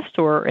request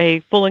or a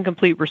full and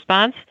complete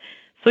response.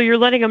 So you're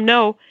letting them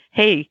know,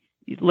 hey,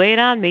 lay it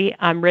on me.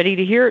 I'm ready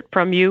to hear it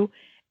from you.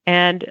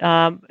 And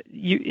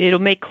it'll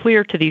make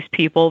clear to these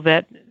people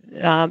that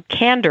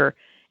candor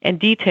and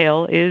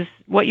detail is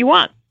what you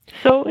want.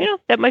 So,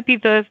 that might be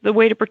the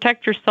way to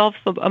protect yourself,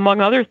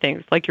 among other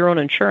things, like your own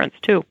insurance,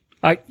 too.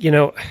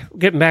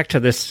 Getting back to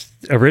this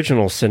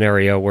original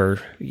scenario where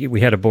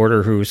we had a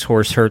boarder whose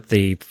horse hurt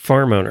the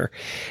farm owner,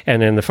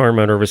 and then the farm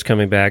owner was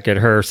coming back at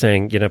her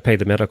saying, pay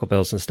the medical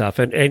bills and stuff.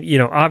 And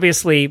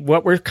obviously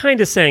what we're kind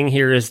of saying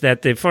here is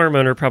that the farm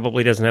owner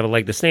probably doesn't have a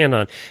leg to stand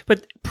on.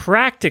 But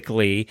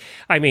practically,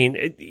 I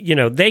mean,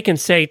 they can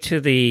say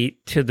to the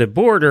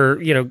boarder,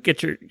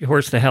 get your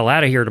horse the hell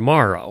out of here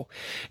tomorrow.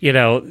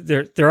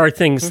 There are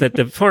things that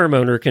the farm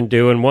owner can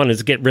do, and one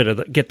is get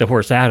the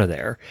horse out of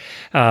there.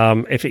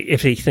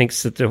 If he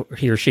thinks that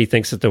he or she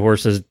thinks that the horse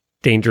is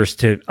dangerous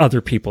to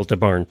other people to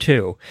barn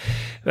too.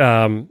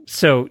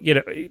 So,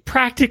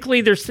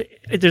 practically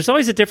there's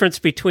always a difference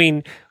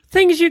between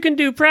things you can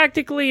do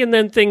practically and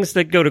then things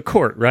that go to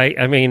court, right?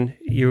 I mean,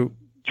 you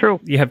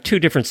have two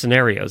different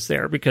scenarios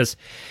there because,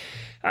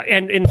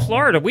 and in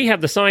Florida, we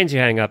have the signs you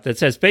hang up that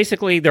says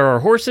basically there are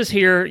horses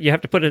here. You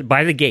have to put it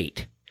by the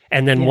gate.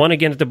 And then one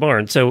again at the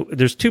barn. So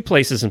there's two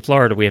places in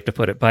Florida we have to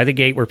put it: by the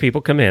gate where people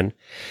come in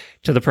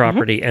to the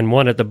property, and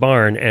one at the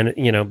barn. And,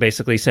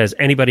 basically says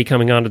anybody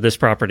coming onto this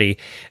property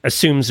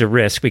assumes a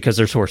risk because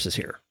there's horses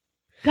here.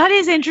 That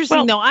is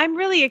interesting, though. I'm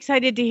really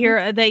excited to hear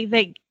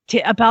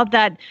about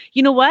that.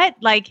 You know what?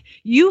 Like,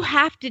 you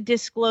have to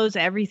disclose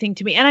everything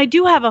to me. And I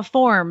do have a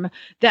form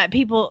that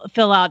people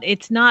fill out.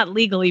 It's not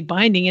legally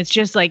binding. It's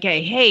just like,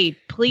 hey,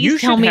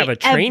 please tell me everything. You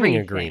should have a training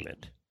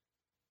agreement.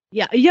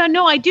 Yeah,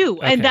 no, I do.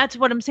 Okay. And that's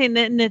what I'm saying.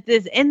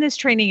 In this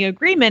training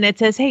agreement, it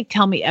says, hey,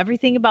 tell me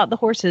everything about the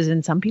horses.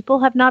 And some people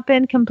have not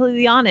been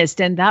completely honest,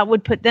 and that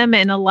would put them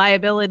in a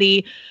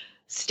liability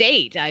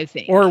state, I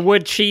think. Or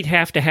would she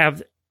have to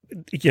have,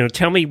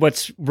 tell me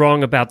what's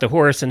wrong about the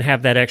horse and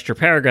have that extra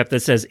paragraph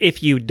that says,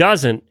 if you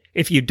don't,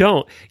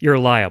 you're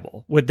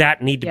liable. Would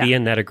that need to be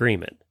in that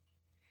agreement?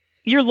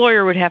 Your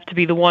lawyer would have to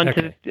be the one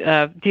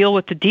to deal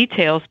with the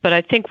details. But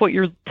I think what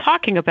you're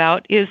talking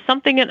about is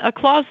a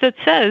clause that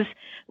says,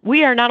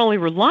 we are not only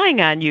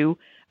relying on you,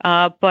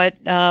 but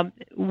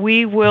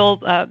we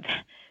will,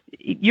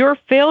 your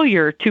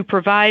failure to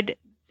provide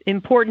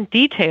important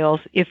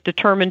details, if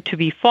determined to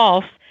be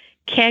false,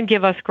 can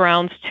give us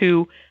grounds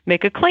to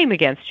make a claim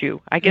against you.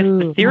 I guess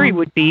the theory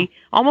would be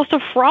almost a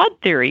fraud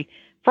theory,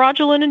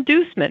 fraudulent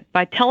inducement.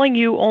 By telling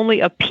you only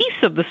a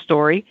piece of the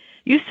story,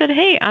 you said,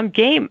 hey, I'm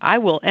game. I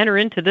will enter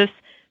into this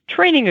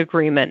training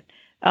agreement.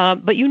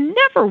 But you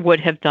never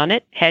would have done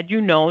it had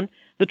you known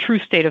the true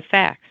state of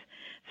facts.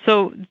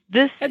 So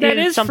that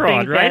is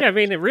fraud, right? I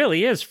mean, it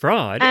really is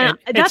fraud. And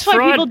that's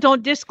why people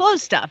don't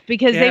disclose stuff,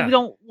 because they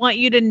don't want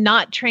you to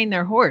not train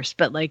their horse.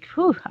 But I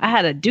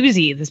had a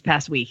doozy this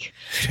past week.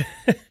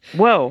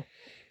 Whoa.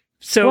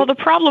 So the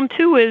problem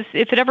too is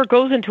if it ever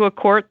goes into a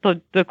court,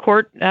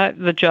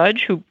 the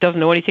judge, who doesn't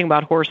know anything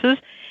about horses,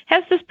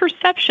 has this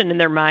perception in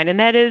their mind, and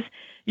that is,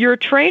 you're a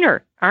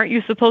trainer. Aren't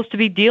you supposed to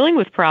be dealing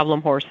with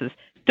problem horses?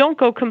 Don't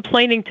go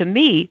complaining to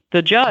me,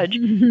 the judge,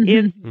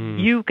 if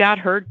you got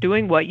hurt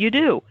doing what you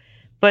do.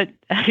 But,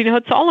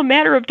 it's all a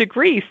matter of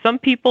degree. Some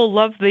people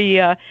love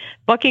the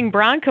bucking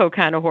bronco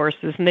kind of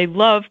horses, and they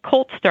love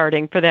colt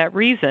starting for that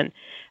reason.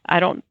 I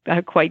don't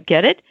quite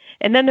get it.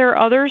 And then there are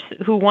others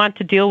who want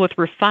to deal with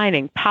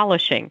refining,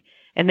 polishing,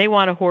 and they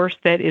want a horse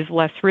that is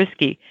less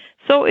risky.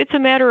 So it's a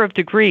matter of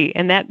degree,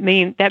 and that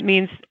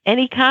means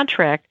any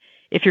contract,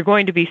 if you're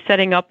going to be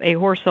setting up a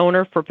horse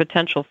owner for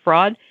potential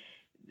fraud,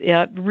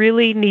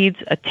 really needs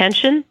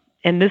attention,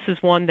 and this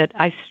is one that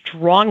I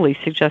strongly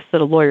suggest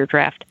that a lawyer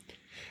draft.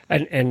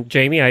 And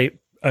Jamie,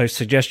 I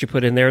suggest you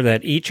put in there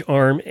that each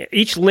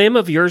limb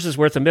of yours is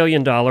worth $1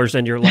 million,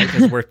 and your life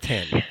is worth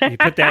 10. You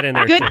put that in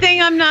there. Good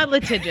thing I'm not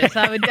litigious.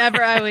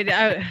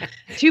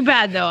 Too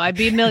bad though. I'd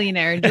be a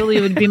millionaire, and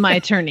Julie would be my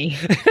attorney.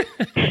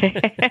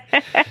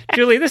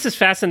 Julie, this is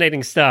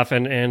fascinating stuff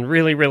and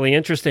really, really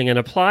interesting, and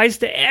applies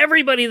to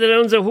everybody that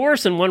owns a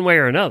horse in one way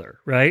or another,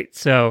 right?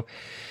 So.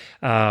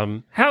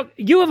 How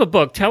you have a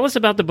book? Tell us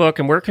about the book,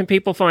 and where can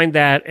people find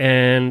that?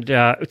 And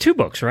 2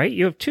 books, right?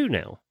 You have 2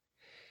 now.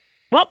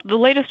 Well, the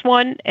latest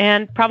one,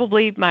 and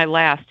probably my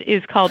last,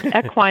 is called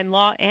Equine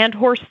Law and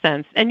Horse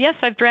Sense. And yes,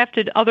 I've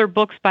drafted other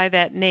books by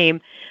that name,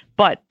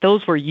 but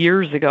those were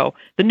years ago.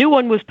 The new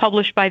one was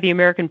published by the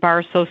American Bar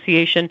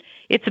Association.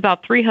 It's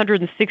about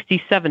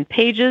 367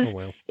 pages. Oh,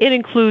 wow. It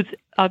includes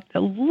a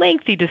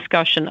lengthy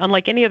discussion,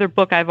 unlike any other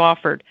book I've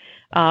offered,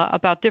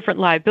 about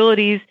different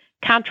liabilities,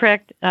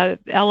 contract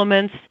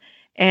elements,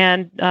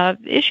 and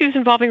issues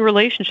involving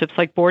relationships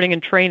like boarding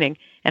and training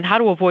and how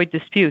to avoid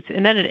disputes.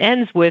 And then it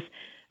ends with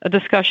a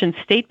discussion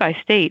state by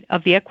state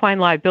of the Equine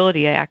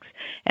Liability Acts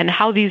and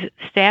how these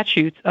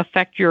statutes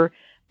affect your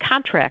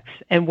contracts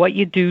and what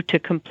you do to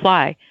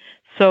comply.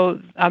 So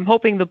I'm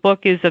hoping the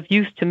book is of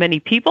use to many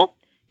people.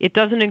 It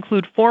doesn't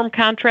include form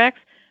contracts,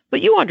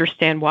 but you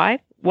understand why.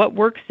 What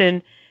works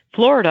in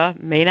Florida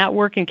may not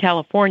work in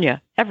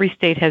California. Every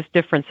state has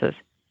differences.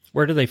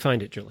 Where do they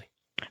find it, Julie?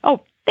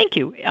 Oh, thank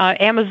you.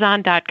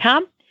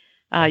 Amazon.com.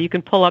 You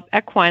can pull up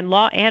Equine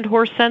Law and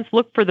Horse Sense.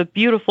 Look for the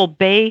beautiful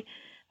bay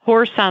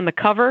horse on the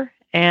cover,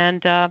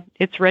 and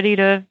it's ready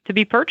to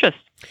be purchased.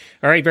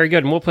 All right, very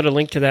good. And we'll put a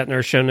link to that in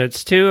our show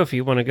notes, too, if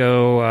you want to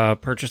go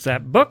purchase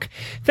that book.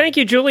 Thank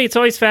you, Julie. It's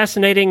always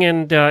fascinating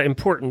and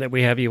important that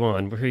we have you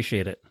on. We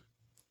appreciate it.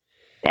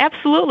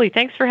 Absolutely.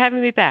 Thanks for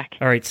having me back.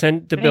 All right,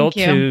 send the bill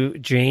to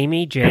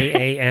Jamie,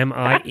 Jamie, at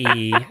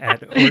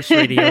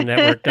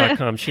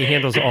horseradionetwork.com. She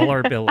handles all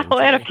our billing. I'll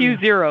add a few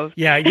zeros.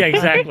 Yeah,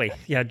 exactly.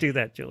 Yeah, do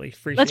that, Julie.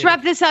 Appreciate Let's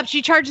wrap this up.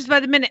 She charges by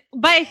the minute.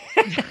 Bye.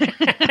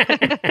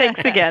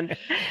 Thanks again.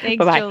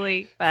 Thanks, Bye-bye.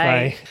 Julie.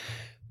 Bye.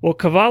 Well,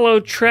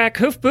 Cavallo track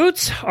hoof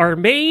boots are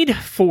made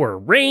for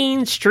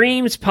rain,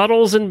 streams,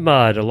 puddles, and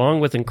mud. Along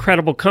with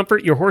incredible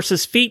comfort, your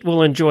horse's feet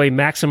will enjoy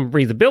maximum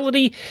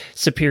breathability,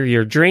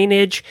 superior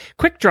drainage,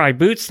 quick-dry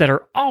boots that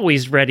are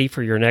always ready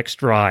for your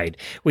next ride.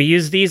 We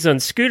use these on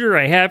Scooter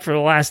I have for the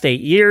last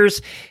 8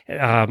 years.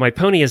 My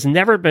pony has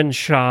never been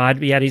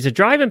shod, yet he's a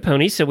driving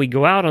pony, so we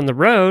go out on the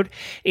road,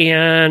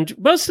 and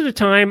most of the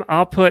time,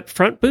 I'll put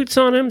front boots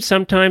on him.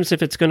 Sometimes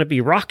if it's going to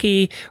be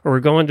rocky or we're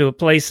going to a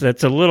place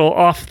that's a little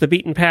off the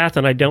beaten path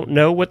and I don't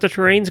know what the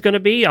terrain's going to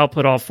be, I'll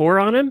put all 4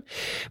 on him.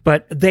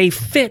 But they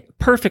fit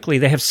perfectly.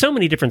 They have so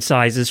many different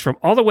sizes, from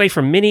all the way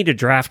from mini to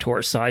draft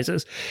horse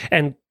sizes.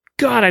 And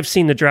God, I've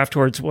seen the draft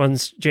horse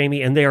ones,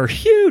 Jamie, and they are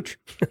huge.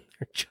 They're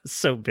just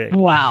so big.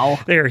 Wow.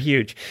 They are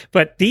huge.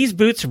 But these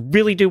boots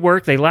really do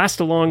work. They last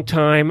a long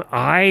time.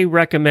 I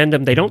recommend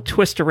them. They don't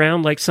twist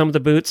around like some of the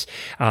boots.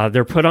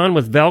 They're put on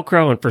with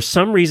Velcro, and for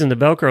some reason, the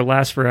Velcro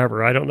lasts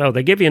forever. I don't know.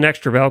 They give you an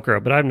extra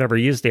Velcro, but I've never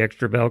used the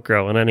extra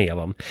Velcro on any of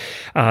them.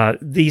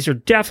 These are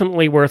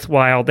definitely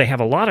worthwhile. They have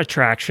a lot of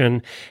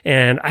traction,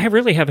 and I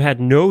really have had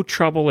no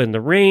trouble in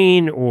the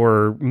rain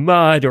or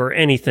mud or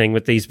anything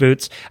with these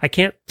boots. I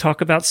can't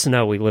talk about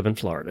snow. We live in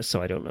Florida,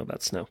 so I don't know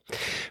about snow.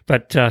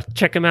 But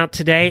check them out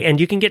today, and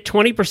you can get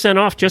 20%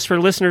 off just for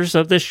listeners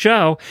of this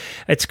show.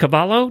 It's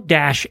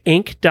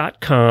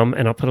cavallo-inc.com,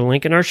 and I'll put a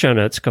link in our show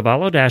notes,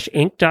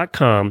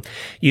 cavallo-inc.com.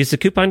 Use the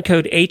coupon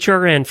code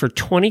HRN for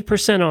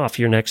 20% off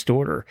your next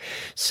order.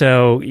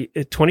 So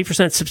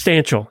 20%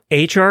 substantial.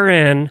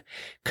 HRN,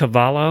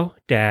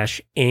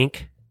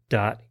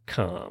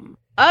 cavallo-inc.com.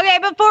 Okay,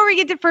 before we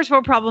get to first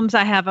world problems,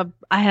 I have a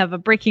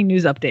breaking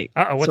news update.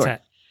 What's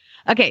that?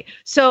 Okay,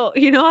 so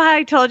you know how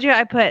I told you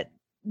I put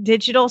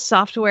digital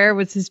software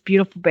with this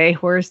beautiful bay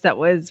horse that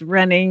was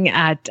running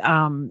at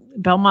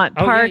Belmont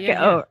Park.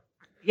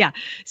 Yeah.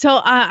 So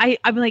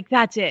I'm like,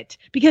 that's it.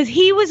 Because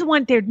he was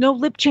one, there's no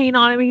lip chain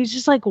on him. He was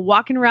just like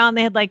walking around.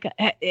 They had like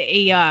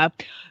a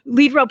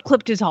lead rope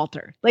clipped his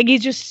halter. Like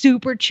he's just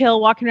super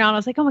chill walking around. I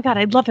was like, oh my God,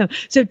 I love him.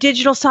 So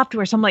digital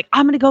software. So I'm like,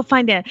 I'm going to go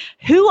find out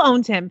who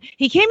owns him.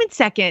 He came in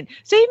second.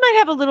 So he might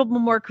have a little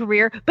more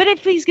career. But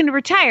if he's going to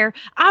retire,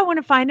 I want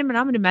to find him and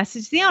I'm going to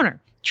message the owner.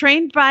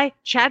 Trained by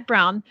Chad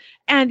Brown.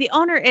 And the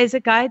owner is a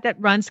guy that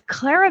runs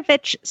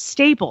Klaravich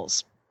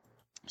Stables.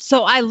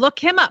 So I look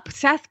him up,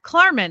 Seth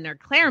Klarman.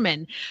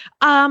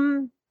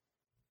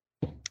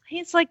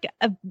 He's like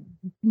a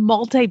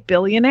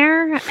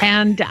multi-billionaire,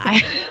 and he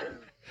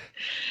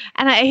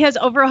has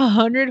over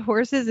 100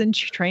 horses in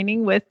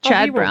training with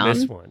Chad Brown. Won't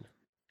miss one.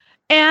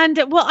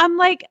 And well, I'm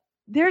like,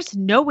 there's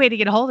no way to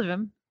get a hold of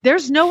him.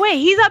 There's no way.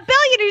 He's a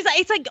billionaire.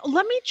 It's like,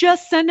 let me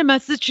just send a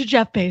message to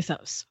Jeff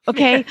Bezos.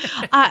 Okay.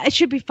 It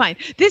should be fine.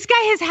 This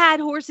guy has had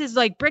horses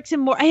like bricks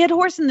and mortar. I had a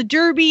horse in the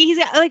Derby. He's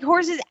got like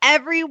horses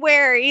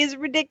everywhere. He's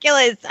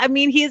ridiculous. I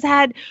mean, he has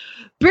had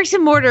bricks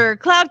and mortar,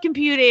 cloud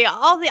computing,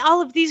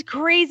 all of these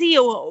crazy,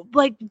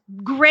 like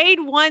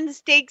grade 1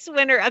 stakes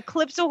winner,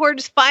 Eclipse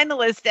Awards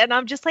finalist. And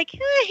I'm just like,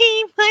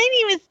 hey, my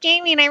name is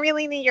Jamie and I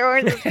really think your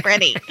horse is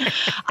pretty.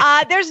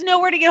 There's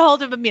nowhere to get a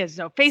hold of him. There's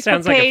no Facebook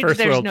Sounds like page. a first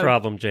There's world no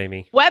problem,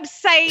 Jamie.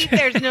 Website.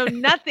 There's no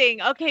nothing.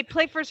 Okay,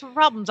 play first world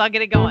problems. I'll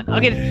get it going. I'll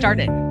get it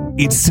started.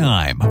 It's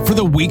time for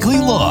the weekly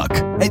look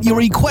at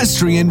your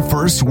equestrian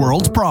first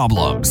world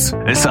problems.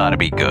 This ought to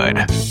be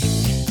good.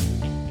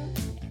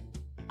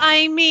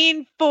 I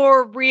mean,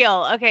 for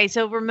real. Okay,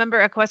 so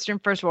remember, equestrian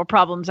first world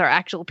problems are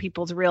actual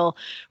people's real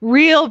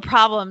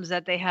problems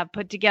that they have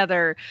put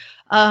together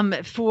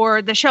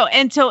for the show.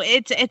 And so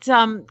it's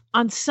on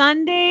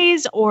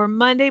Sundays or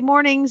Monday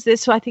mornings.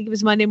 I think it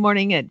was Monday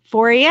morning at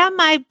 4 a.m.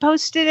 I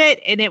posted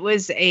it, and it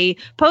was a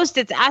post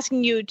that's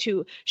asking you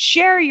to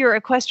share your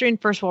equestrian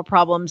first world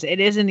problems. It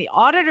is in the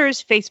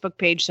Auditor's Facebook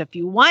page. So if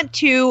you want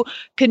to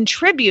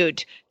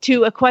contribute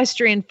to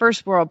equestrian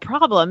first world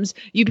problems,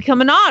 you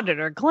become an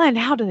auditor. Glenn,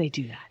 how do they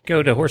do that?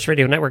 Go to to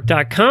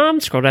horseradionetwork.com,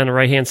 scroll down the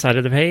right-hand side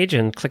of the page,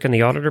 and click on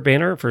the auditor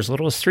banner. For as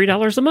little as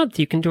 $3 a month,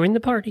 you can join the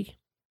party.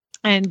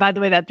 And by the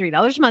way, that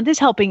 $3 a month is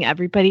helping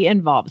everybody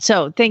involved.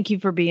 So thank you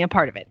for being a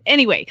part of it.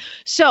 Anyway,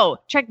 so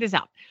check this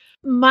out.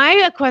 My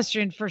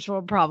equestrian first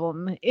world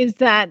problem is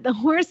that the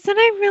horse that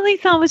I really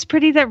thought was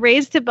pretty that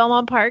raised at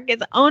Belmont Park is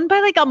owned by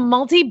like a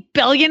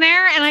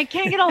multi-billionaire, and I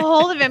can't get a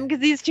hold of him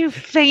because he's too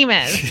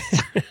famous.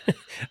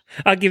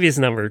 I'll give you his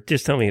number.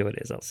 Just tell me who it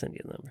is. I'll send you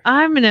the number.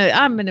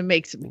 I'm gonna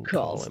make some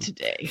calls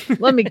today.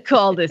 Let me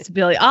call this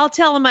Billy. I'll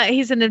tell him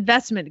he's an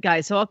investment guy,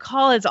 so I'll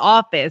call his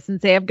office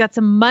and say I've got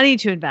some money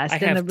to invest. I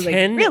have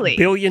 $10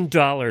 billion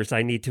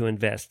I need to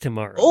invest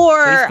tomorrow.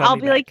 Or I'll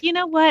be like, you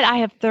know what? I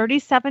have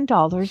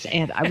 $37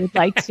 and I would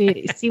like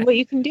to see what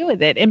you can do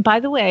with it. And by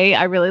the way,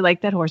 I really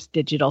like that horse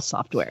digital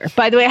software.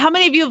 By the way, how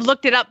many of you have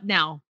looked it up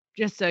now?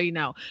 Just so you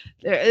know,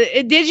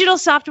 digital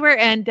software,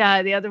 and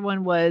the other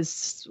one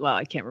was, well,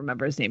 I can't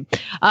remember his name,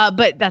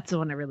 but that's the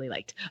one I really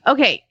liked.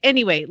 Okay,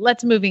 anyway,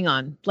 let's move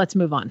on. Is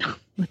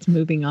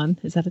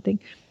that a thing?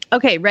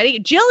 Okay, ready?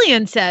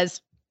 Jillian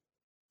says,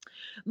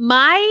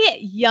 my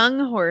young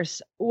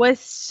horse was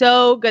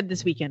so good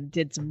this weekend.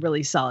 Did some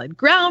really solid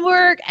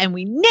groundwork, and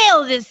we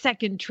nailed his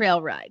second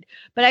trail ride.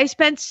 But I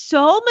spent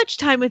so much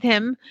time with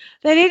him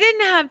that I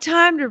didn't have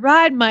time to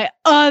ride my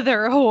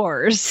other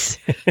horse.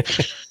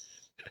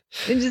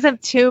 We just have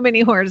too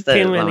many horses.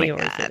 Too many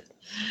horses.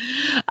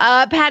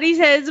 Patty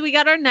says, we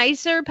got our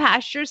nicer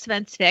pasture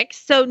fence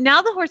fixed. So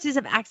now the horses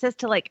have access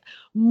to like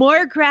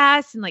more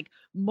grass and like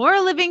more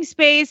living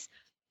space.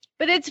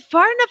 But it's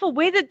far enough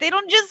away that they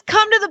don't just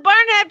come to the barn.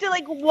 I have to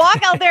like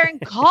walk out there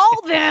and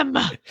call them.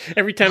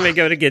 Every time I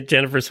go to get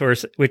Jennifer's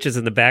horse, which is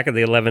in the back of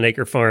the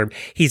 11-acre farm,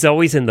 he's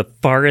always in the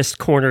farthest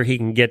corner he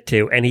can get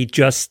to, and he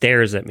just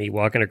stares at me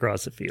walking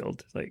across the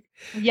field. Like,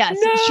 yes,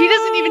 no! She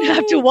doesn't even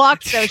have to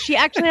walk, though. She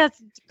actually has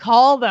to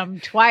call them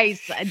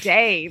twice a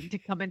day to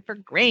come in for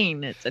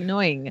grain. It's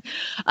annoying.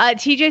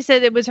 TJ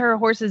said it was her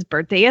horse's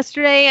birthday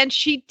yesterday, and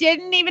she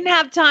didn't even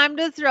have time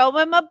to throw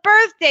him a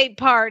birthday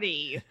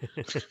party.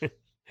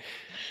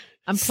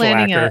 I'm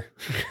planning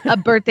a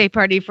birthday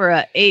party for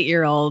an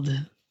 8-year-old.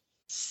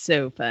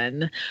 So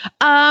fun.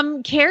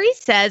 Carrie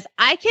says,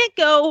 I can't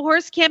go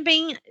horse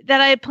camping that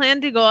I had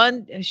planned to go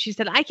on. She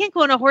said, I can't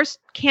go on a horse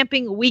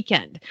camping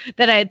weekend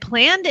that I had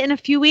planned in a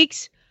few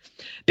weeks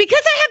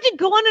because I have to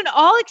go on an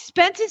all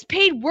expenses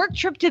paid work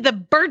trip to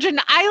the Virgin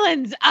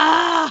Islands.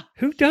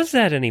 Who does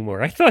that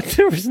anymore? I thought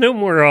there was no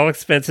more all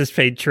expenses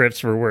paid trips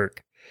for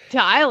work.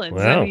 To islands.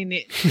 Wow. I mean,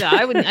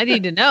 I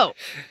need to know.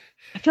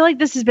 I feel like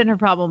this has been her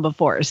problem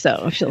before,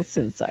 so I feel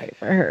so sorry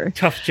for her.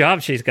 Tough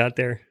job she's got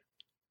there.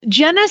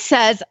 Jenna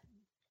says,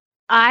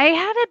 I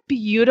had a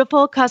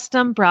beautiful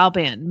custom brow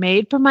band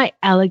made for my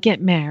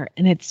elegant mare,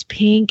 and it's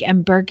pink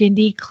and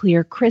burgundy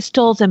clear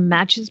crystals and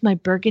matches my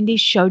burgundy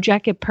show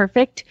jacket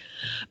perfect.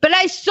 But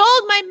I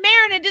sold my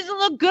mare, and it doesn't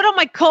look good on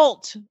my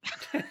colt.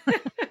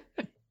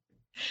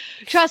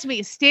 Trust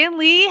me, Stan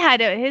Lee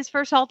had his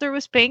first halter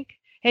was pink.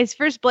 His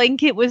first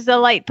blanket was the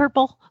light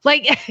purple.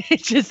 Like,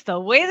 it's just the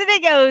way that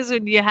it goes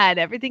when you had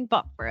everything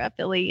bought for a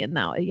filly and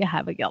now you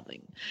have a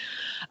gelding.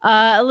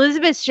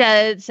 Elizabeth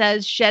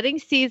says shedding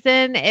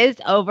season is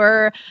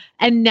over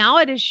and now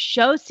it is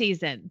show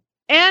season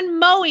and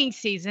mowing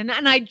season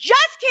and I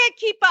just can't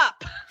keep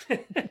up.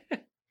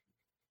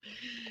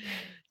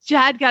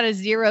 Chad got a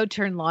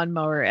 0-turn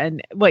lawnmower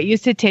and what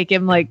used to take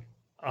him like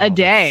a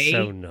day.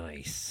 So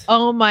nice.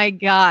 Oh my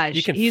gosh.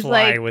 You can He's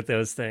fly like, with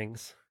those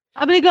things.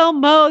 I'm going to go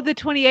mow the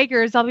 20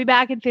 acres. I'll be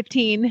back in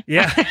 15.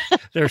 Yeah,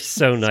 they're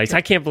so nice. I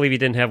can't believe he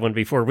didn't have one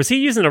before. Was he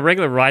using a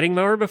regular riding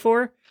mower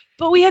before?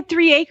 But we had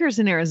 3 acres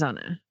in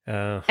Arizona.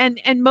 Oh.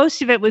 And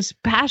most of it was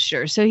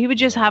pasture. So he would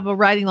just have a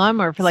riding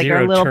lawnmower for like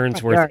our little 0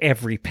 turns worth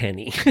every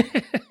penny. Oh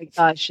my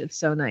gosh, it's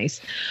so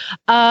nice.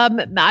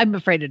 I'm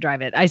afraid to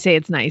drive it. I say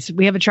it's nice.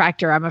 We have a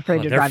tractor. I'm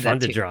afraid to drive that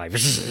too. They're fun to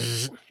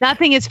drive.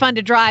 Nothing is fun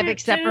to drive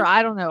except for,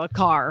 I don't know, a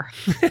car.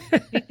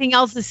 Anything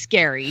else is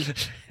scary.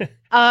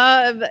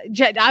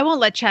 I won't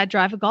let Chad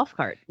drive a golf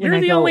cart.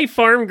 You're the only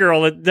farm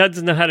girl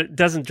that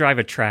doesn't drive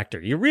a tractor.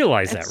 You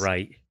realize that,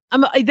 right?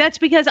 That's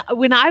because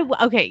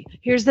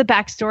here's the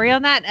backstory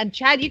on that. And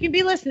Chad, you can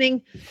be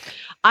listening.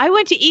 I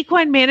went to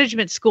equine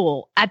management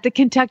school at the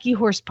Kentucky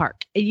Horse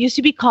Park. It used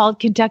to be called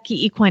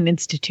Kentucky Equine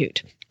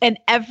Institute. And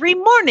every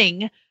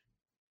morning,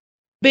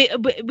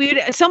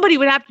 somebody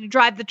would have to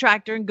drive the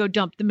tractor and go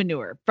dump the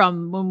manure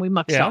from when we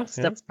mucked stalls.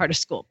 Yeah. That's part of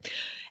school.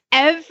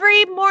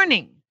 Every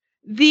morning,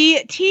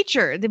 the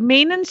teacher, the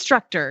main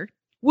instructor,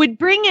 would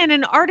bring in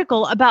an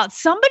article about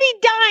somebody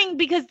dying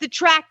because the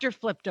tractor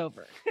flipped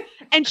over.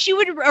 And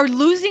or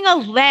losing a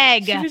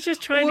leg. She was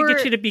just trying to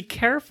get you to be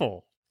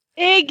careful.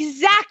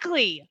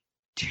 Exactly.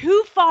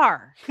 Too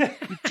far. You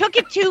took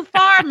it too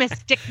far, Miss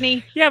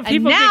Stickney. Yeah,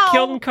 people get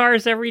killed in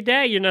cars every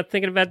day. You're not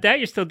thinking about that.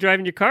 You're still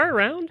driving your car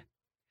around.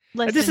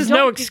 Listen, this is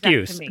no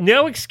excuse.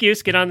 No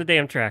excuse. Get on the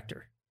damn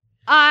tractor.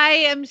 I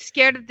am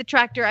scared of the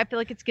tractor. I feel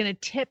like it's going to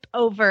tip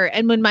over.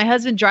 And when my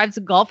husband drives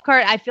a golf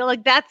cart, I feel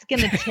like that's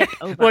going to tip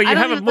over. Well, you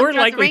have a more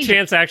likely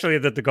chance, actually,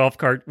 that the golf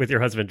cart with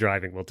your husband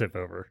driving will tip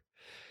over.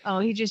 Oh,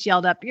 he just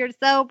yelled up, "You're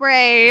so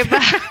brave."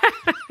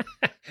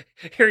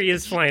 Here he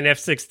is flying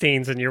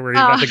F-16s and you're worried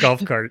about the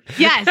golf cart.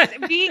 Yes.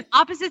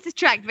 Opposites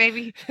attract,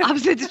 baby.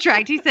 Opposites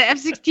attract. He's the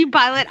F-16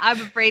 pilot.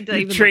 I'm afraid to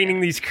even training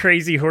these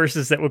crazy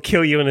horses that will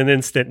kill you in an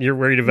instant and you're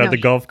worried about the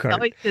golf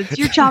cart.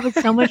 Your job is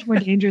so much more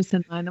dangerous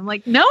than mine. I'm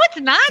like, no, it's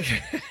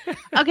not.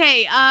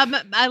 Okay.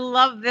 I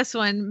love this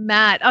one,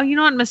 Matt. Oh, you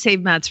know what? I'm going to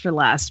save Matt's for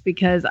last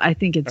because I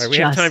think it's we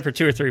have time for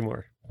 2 or 3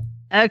 more.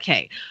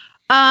 Okay.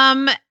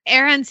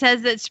 Aaron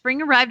says that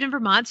spring arrived in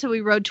Vermont, so we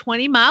rode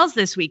 20 miles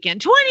this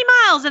weekend. 20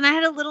 miles, and I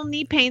had a little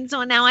knee pain,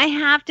 so now I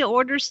have to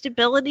order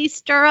Stability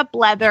stirrup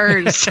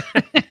leathers.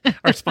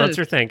 Our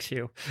sponsor thanks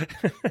you.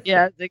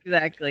 Yes,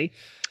 exactly.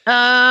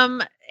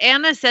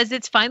 Anna says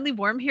it's finally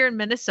warm here in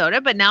Minnesota,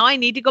 but now I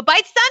need to go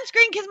buy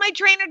sunscreen because my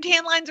trainer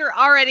tan lines are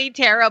already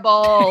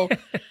terrible.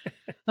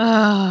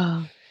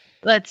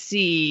 Let's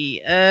see.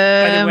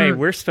 By the way,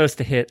 we're supposed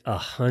to hit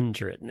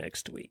 100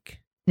 next week.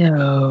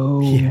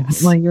 No.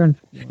 Yes. Well, you're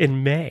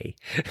in May.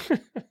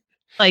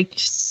 Like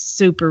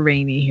super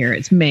rainy here.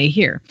 It's May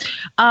here.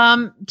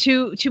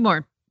 Two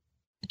more.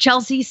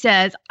 Chelsea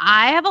says,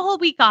 I have a whole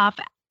week off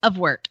of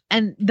work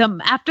and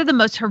after the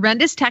most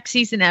horrendous tax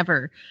season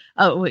ever.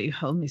 Oh, wait,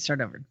 let me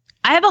start over.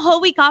 I have a whole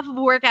week off of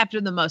work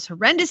after the most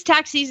horrendous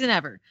tax season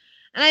ever.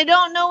 And I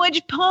don't know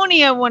which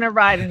pony I want to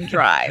ride and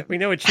drive. We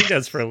know what she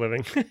does for a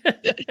living.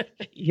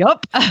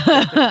 Yup.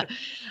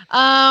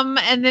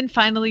 And then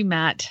finally,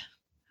 Matt.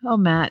 Oh,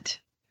 Matt,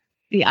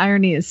 the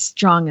irony is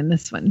strong in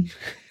this one.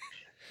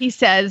 He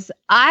says,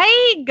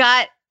 I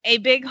got a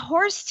big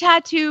horse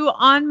tattoo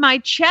on my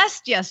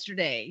chest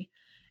yesterday,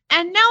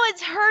 and now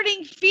it's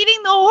hurting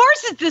feeding the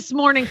horses this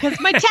morning because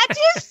my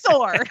tattoo's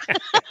sore.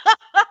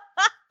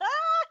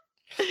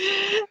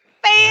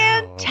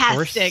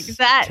 Fantastic. Horse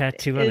that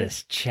tattoo on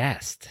his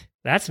chest.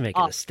 That's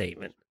making a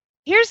statement.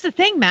 Here's the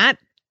thing, Matt.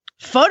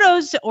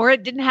 Photos or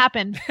it didn't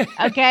happen.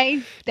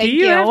 Okay. Do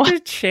you have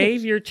to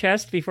shave your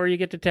chest before you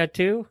get the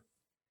tattoo?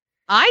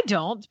 I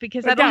don't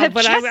because I don't have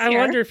chest hair. I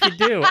wonder if you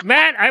do.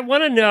 Matt, I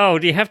want to know,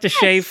 do you have to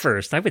shave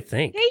first? I would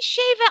think. They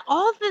shave at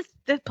all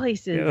the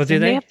places. Oh, do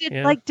they? They have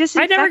to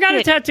disinfect I never got a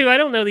it. tattoo. I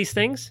don't know these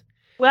things.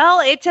 Well,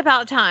 it's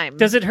about time.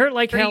 Does it hurt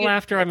like hell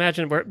after? I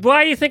imagine.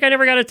 Why do you think I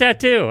never got a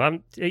tattoo? I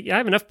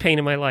have enough pain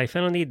in my life. I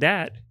don't need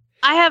that.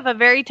 I have a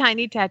very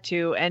tiny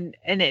tattoo and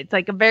it's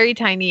like a very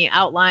tiny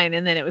outline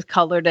and then it was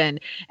colored in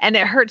and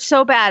it hurt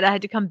so bad I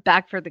had to come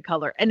back for the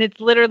color and it's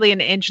literally an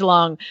inch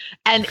long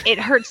and it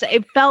hurts.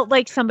 It felt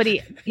like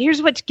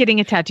here's what getting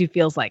a tattoo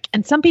feels like.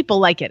 And some people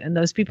like it and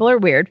those people are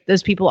weird.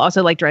 Those people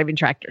also like driving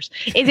tractors.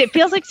 It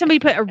feels like somebody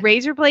put a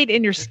razor blade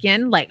in your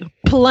skin, like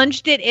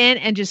plunged it in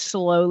and just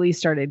slowly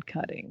started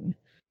cutting.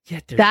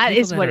 Yeah, that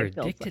is what it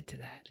feels like. Addicted to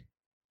that.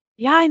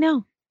 Yeah, I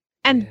know.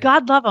 And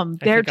God love them.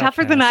 They're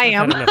tougher than I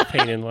am. I've had enough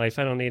pain in life.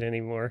 I don't need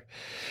any more.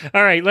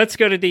 All right, let's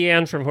go to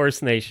Deanne from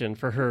Horse Nation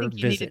for her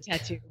visit. Need a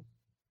tattoo.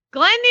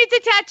 Glenn needs a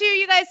tattoo.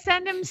 You guys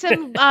send him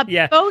some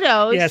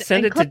photos. Yeah,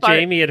 send it to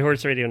Jamie at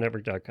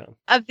horseradionetwork.com.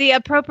 Of the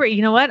appropriate,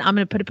 you know what? I'm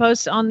going to put a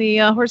post on the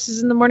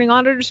Horses in the Morning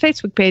Auditors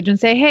Facebook page and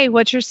say, hey,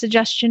 what's your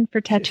suggestion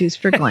for tattoos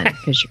for Glenn?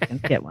 Because you're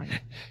going to get one.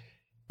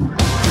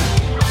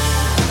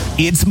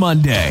 It's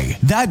Monday.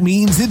 That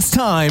means it's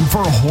time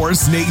for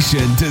Horse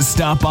Nation to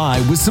stop by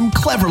with some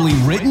cleverly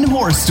written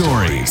horse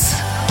stories.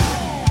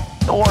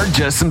 Or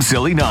just some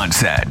silly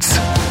nonsense.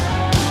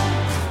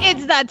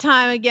 It's that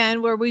time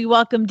again where we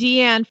welcome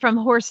Deanne from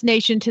Horse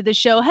Nation to the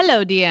show.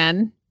 Hello,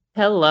 Deanne.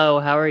 Hello.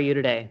 How are you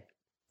today?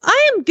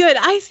 I am good.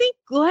 I think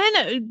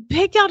Glenn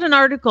picked out an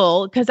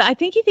article because I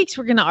think he thinks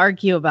we're going to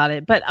argue about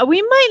it, but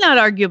we might not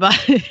argue about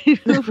it.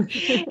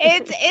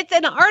 It's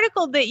an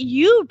article that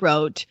you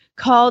wrote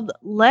called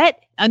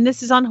and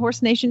this is on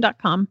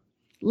horsenation.com,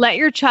 Let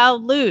Your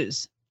Child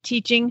Lose,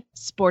 Teaching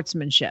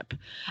Sportsmanship.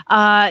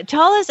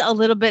 Tell us a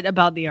little bit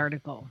about the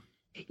article.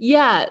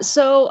 Yeah.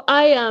 So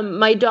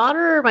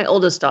my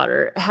oldest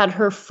daughter had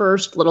her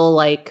first little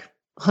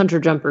hunter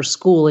jumper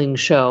schooling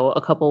show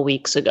a couple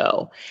weeks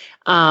ago.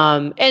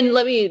 And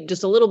let me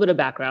just a little bit of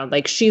background.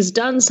 She's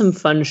done some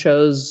fun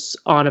shows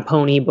on a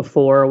pony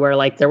before where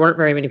there weren't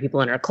very many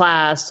people in her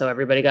class. So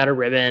everybody got a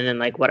ribbon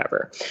and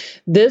whatever.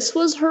 This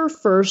was her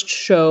first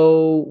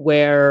show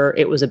where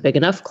it was a big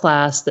enough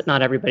class that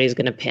not everybody's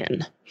going to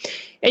pin.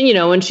 And,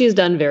 and she's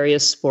done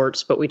various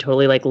sports, but we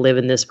totally live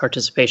in this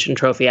participation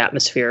trophy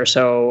atmosphere.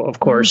 So of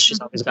course she's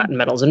always gotten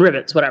medals and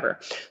ribbons, whatever.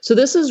 So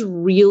this is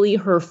really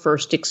her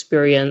first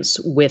experience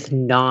with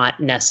not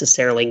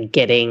necessarily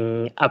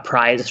getting a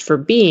prize for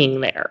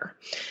being there.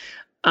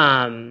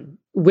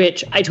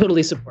 Which I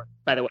totally support,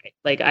 by the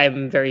way.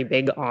 I'm very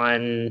big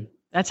on.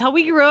 That's how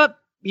we grew up,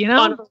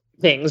 on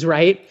things,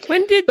 right?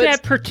 When did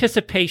that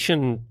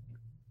participation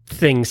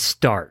thing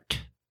start?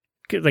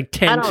 like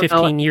 10,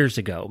 15 years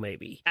ago,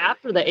 maybe.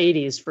 After the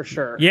 80s, for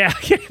sure. Yeah,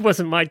 it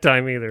wasn't my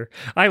time either.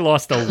 I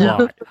lost a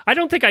lot. I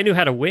don't think I knew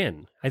how to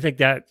win. I think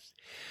that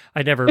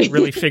I never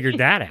really figured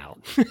that out.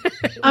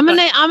 I'm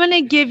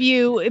gonna give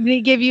you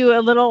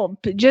a little,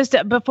 just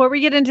before we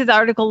get into the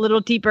article, a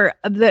little deeper,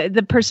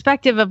 the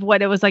perspective of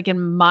what it was like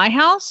in my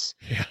house.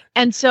 Yeah.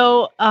 And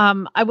so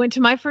I went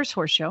to my first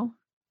horse show.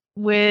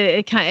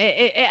 With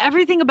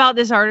everything about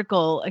this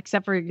article,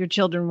 except for your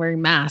children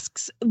wearing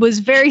masks, was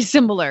very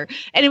similar.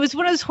 And it was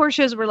one of those horse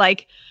shows where,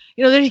 like,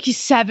 you know, there's like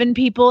 7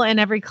 people in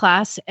every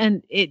class,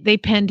 and they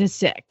pen to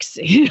 6.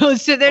 You know,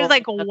 so there's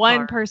like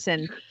one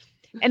person.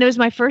 And it was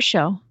my first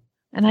show,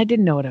 and I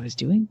didn't know what I was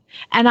doing.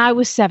 And I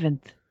was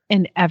 7th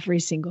in every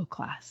single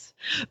class.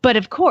 But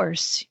of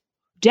course,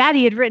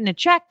 Daddy had written a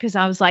check because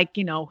I was like,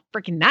 you know,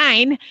 freaking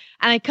 9. And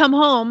I come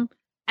home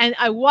and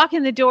I walk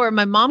in the door.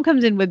 My mom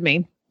comes in with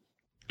me.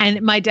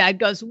 And my dad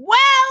goes, well,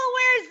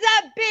 where's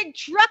that big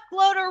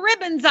truckload of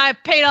ribbons I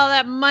paid all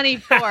that money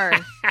for?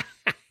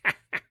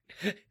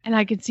 And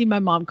I could see my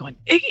mom going,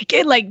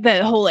 like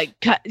the whole like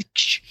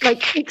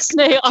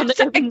ixnay on the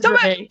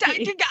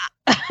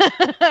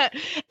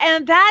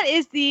and that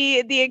is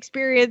the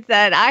experience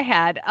that I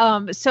had.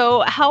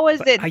 So how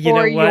was it for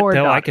your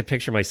daughter? I could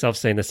picture myself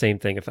saying the same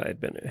thing if I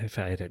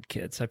had had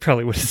kids. I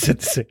probably would have said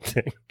the same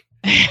thing.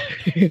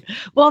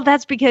 Well,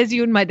 that's because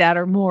you and my dad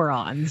are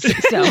morons.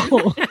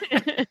 So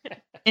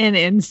and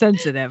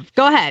insensitive.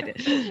 Go ahead.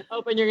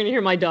 Hoping you're going to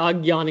hear my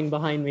dog yawning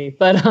behind me.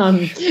 But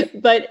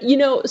you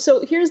know,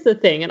 so here's the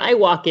thing. And I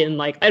walk in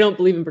like, I don't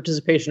believe in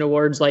participation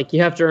awards. Like, you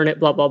have to earn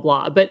it, blah, blah,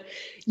 blah. But,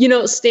 you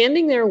know,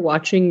 standing there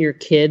watching your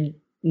kid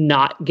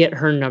not get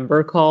her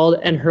number called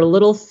and her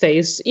little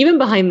face, even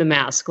behind the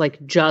mask,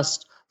 like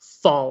just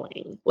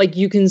falling, like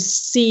you can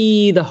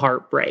see the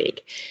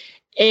heartbreak.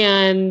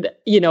 And,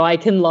 you know, I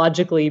can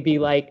logically be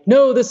like,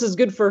 no, this is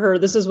good for her.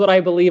 This is what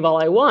I believe,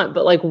 all I want.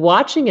 But like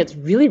watching it's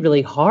really,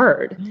 really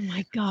hard. Oh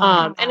my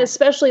God. And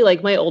especially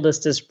like my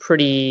oldest is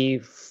pretty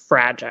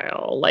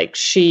fragile. Like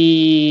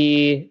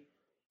she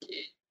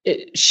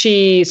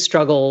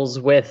struggles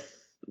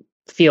with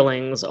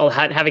feelings,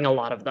 having a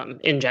lot of them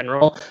in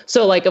general.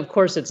 So like, of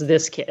course, it's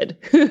this kid.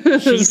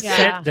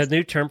 The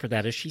new term for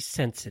that is she's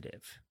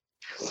sensitive.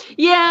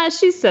 Yeah,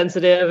 she's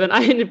sensitive,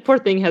 and poor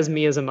thing has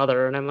me as a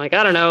mother, and I'm like,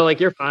 I don't know,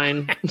 like, you're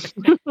fine.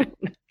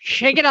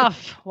 Shake it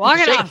off, walk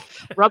it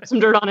off, rub some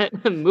dirt on it,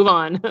 and move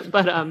on.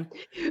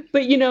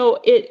 But you know,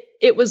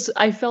 it was.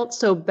 I felt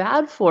so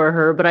bad for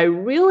her, but I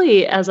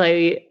really, as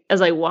I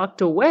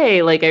walked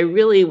away, like I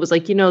really was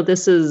like, you know,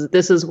 this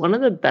is one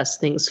of the best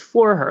things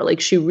for her.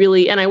 Like she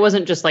really, and I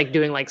wasn't just like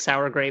doing like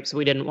sour grapes.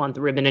 We didn't want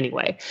the ribbon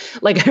anyway.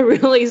 Like I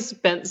really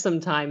spent some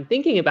time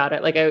thinking about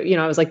it. Like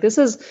I was like,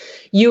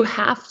 you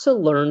have to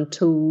learn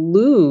to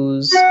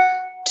lose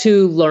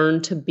to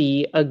learn to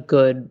be a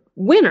good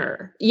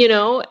winner, you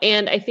know?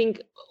 And I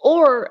think,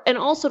 and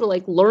also to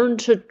like learn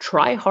to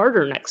try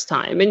harder next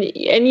time. And,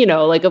 you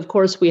know, like, of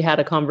course we had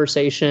a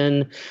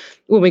conversation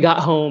when we got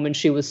home and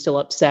she was still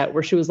upset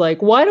where she was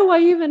like, why do I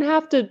even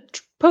have to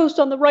post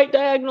on the right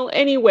diagonal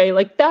anyway?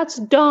 Like, that's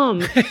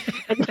dumb.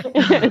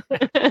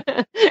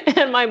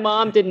 And my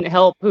mom didn't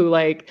help, who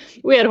like,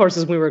 we had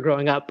horses when we were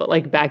growing up, but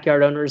like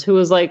backyard owners, who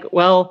was like,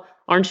 well,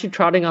 aren't you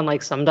trotting on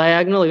like some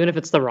diagonal, even if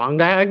it's the wrong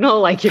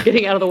diagonal? Like you're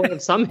getting out of the way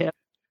of some hip.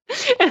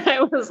 And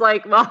I was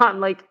like, Mom,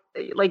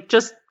 like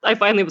just, I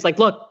finally was like,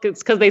 look,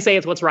 it's because they say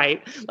it's what's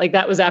right. Like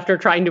that was after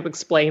trying to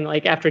explain,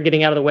 like after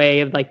getting out of the way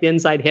of like the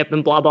inside hip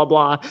and blah, blah,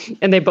 blah.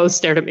 And they both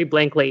stared at me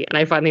blankly. And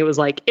I finally was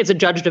like, it's a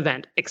judged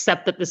event,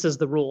 except that this is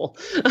the rule.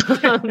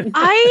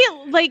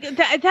 I like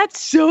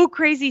that's so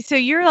crazy. So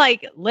you're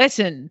like,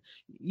 listen,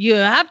 you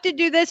have to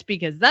do this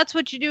because that's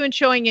what you do in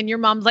showing. And your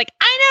mom's like,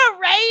 I know,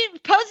 right?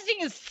 Posting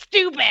is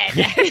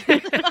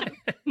stupid.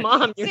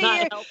 Mom, you're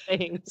not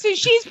helping. So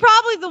she's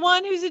probably the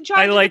one who's in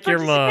charge of the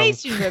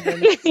participation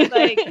ribbons.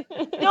 Like,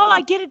 no,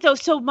 I get it though.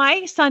 So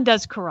my son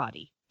does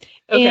karate.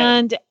 Okay.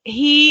 And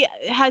he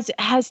has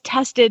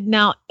tested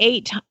now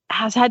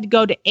has had to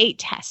go to 8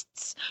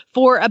 tests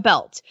for a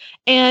belt.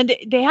 And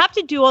they have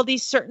to do all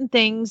these certain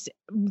things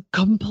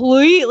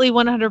completely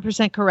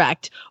 100%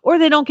 correct, or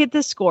they don't get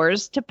the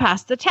scores to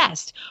pass the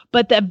test.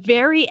 But the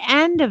very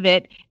end of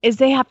it is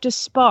they have to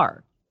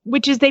spar,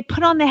 which is they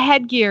put on the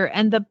headgear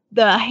and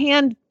the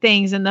hand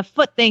things and the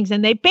foot things,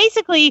 and they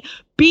basically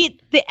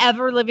beat the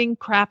ever-living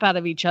crap out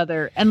of each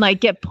other and like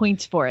get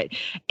points for it.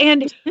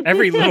 And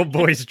every little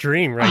boy's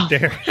dream right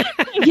there.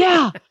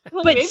 Yeah.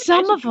 Well, but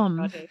some of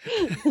them,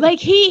 like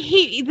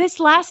he this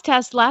last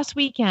test last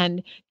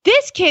weekend,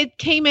 this kid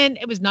came in,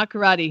 it was not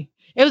karate.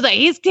 It was like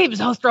his team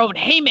was throwing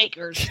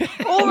haymakers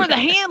over the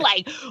hand,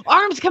 like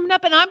arms coming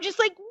up, and I'm just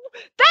like,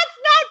 that's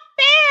not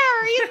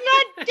fair. He's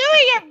not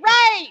doing it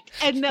right.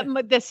 And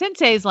the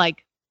sensei is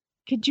like,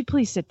 could you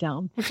please sit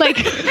down? Like,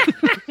 and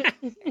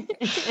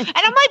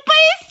I'm like, but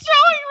he's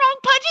throwing wrong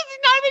punches.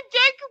 He's not even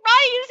doing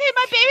karate. He just hit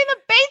my baby in the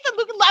face. I'm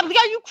looking,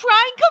 are you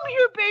crying? Come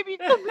here, baby.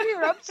 Come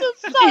here. I'm so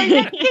sorry.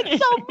 That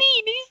kid's so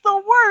mean. He's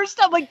the worst.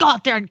 I'm like, go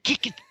out there and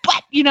kick his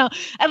butt, you know.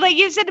 And like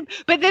you said,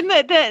 but then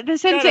the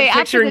sensei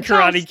after the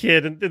Karate test,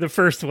 Kid in the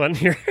first one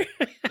here.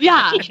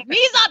 yeah,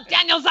 knees up,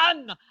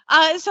 Danielson.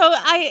 So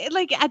I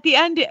like at the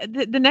end,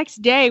 the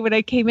next day when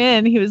I came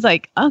in, he was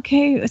like,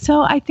 okay,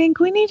 so I think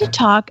we need to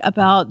talk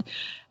about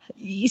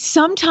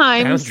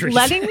sometimes boundaries.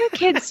 letting the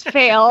kids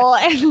fail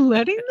and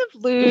letting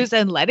them lose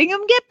and letting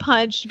them get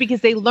punched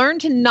because they learn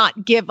to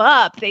not give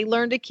up. They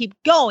learn to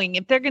keep going.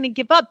 If they're going to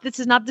give up, this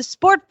is not the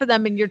sport for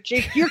them. And your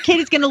kid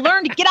is going to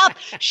learn to get up,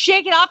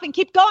 shake it off and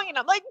keep going. And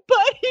I'm like,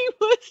 but he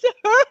was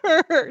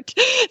hurt.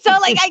 So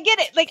like, I get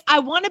it. Like, I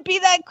want to be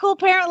that cool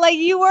parent like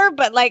you were,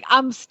 but like,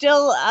 I'm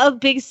still a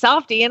big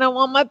softie and I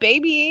want my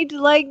baby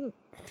to like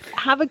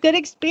have a good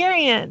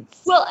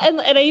experience. Well, and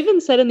I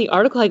even said in the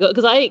article, I go,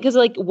 because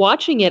like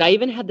watching it, I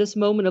even had this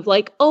moment of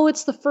like, oh,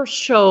 it's the first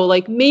show.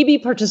 Like maybe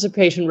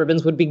participation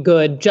ribbons would be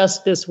good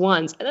just this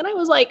once. And then I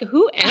was like,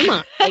 who am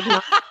I? Like,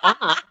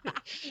 not.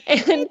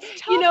 And,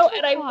 you know,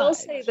 and I will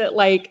say that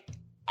like,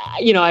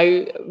 you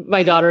know,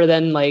 my daughter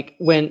then like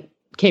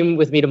came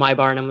with me to my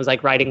barn and was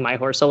like riding my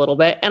horse a little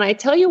bit. And I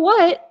tell you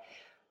what,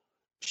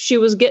 she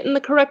was getting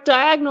the correct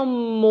diagonal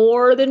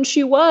more than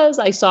she was.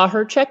 I saw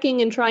her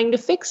checking and trying to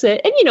fix it.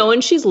 And, you know,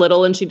 and she's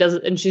little and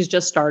she's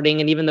just starting.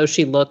 And even though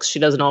she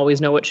doesn't always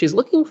know what she's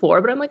looking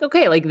for, but I'm like,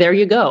 okay, like, there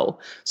you go.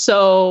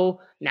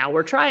 So now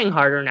we're trying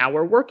harder. Now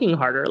we're working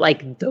harder.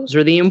 Like, those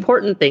are the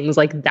important things.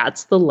 Like,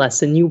 that's the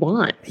lesson you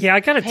want. Yeah, I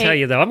got to tell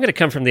you, though, I'm going to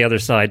come from the other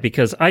side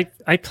because I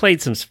played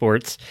some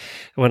sports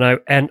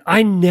and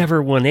I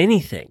never won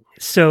anything.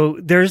 So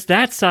there's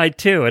that side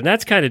too, and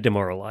that's kind of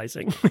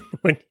demoralizing.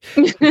 When,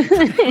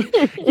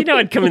 you know,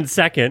 I'd come in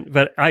second,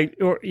 but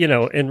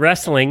in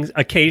wrestling,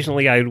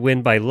 occasionally I would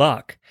win by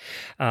luck.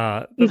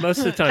 But most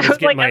of the time, I was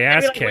getting my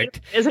ass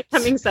kicked. Is it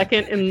coming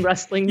second in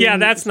wrestling? Yeah,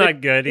 that's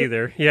not good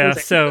either. Yeah,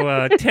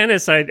 so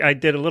tennis I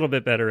did a little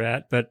bit better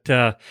at, but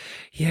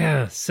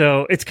yeah,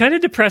 so it's kind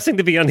of depressing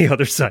to be on the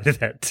other side of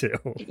that too.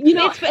 You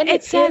know,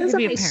 it's sad to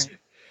be a parent.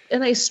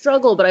 And I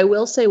struggle, but I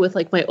will say with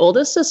like my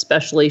oldest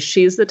especially,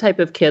 she's the type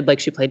of kid, like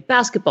she played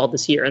basketball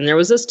this year and there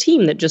was this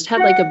team that just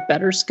had like a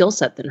better skill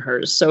set than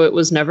hers. So it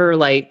was never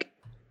like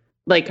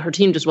her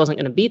team just wasn't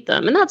going to beat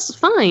them. And that's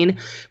fine.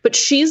 But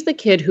she's the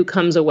kid who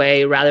comes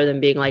away rather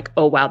than being like,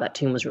 oh, wow, that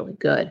team was really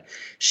good.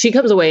 She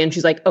comes away and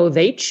she's like, oh,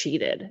 they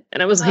cheated.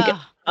 And I was like,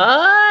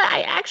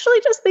 I actually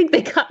just think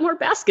they got more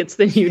baskets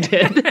than you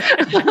did.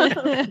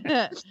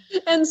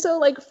 And so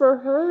like for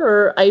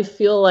her, I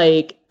feel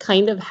like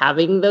kind of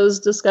having those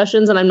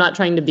discussions, and I'm not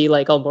trying to be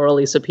like all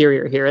morally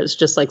superior here. It's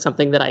just like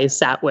something that I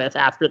sat with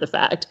after the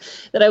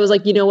fact that I was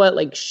like, you know what,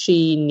 like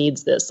she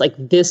needs this. Like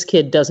this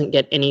kid doesn't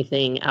get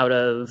anything out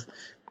of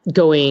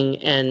going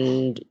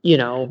and, you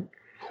know,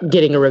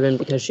 getting a ribbon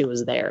because she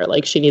was there.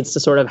 Like she needs to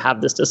sort of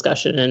have this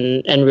discussion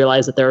and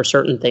realize that there are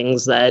certain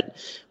things that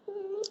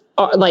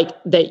are like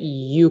that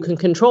you can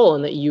control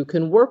and that you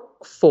can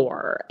work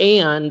for.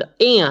 And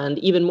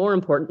even more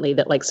importantly,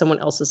 that like someone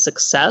else's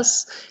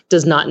success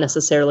does not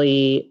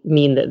necessarily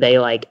mean that they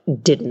like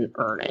didn't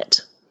earn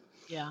it.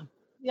 Yeah.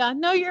 Yeah,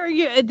 no,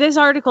 this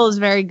article is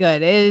very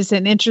good. It is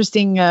an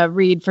interesting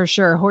read for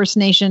sure.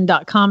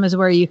 Horsenation.com is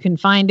where you can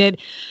find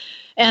it.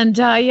 And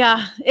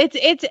yeah,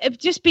 it's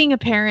just being a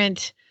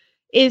parent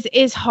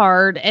is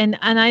hard. And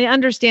I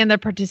understand the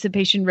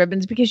participation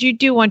ribbons because you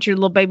do want your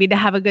little baby to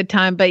have a good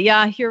time. But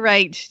yeah, you're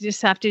right. You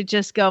just have to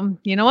just go,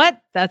 you know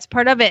what? That's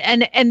part of it.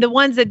 And the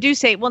ones that do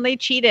say, well, they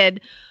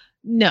cheated.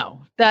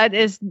 No,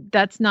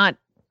 that's not.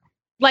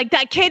 Like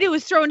that kid who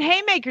was throwing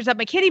haymakers at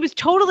my kid, he was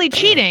totally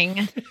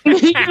cheating.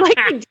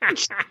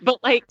 But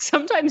like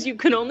sometimes you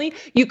can only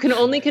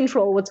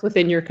control what's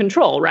within your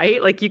control,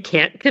 right? Like you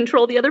can't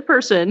control the other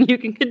person. You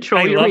can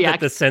control your reaction. I love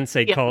that the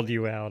sensei called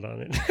you out on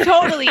it.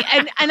 Totally.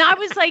 And I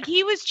was like,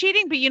 he was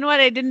cheating, but you know what?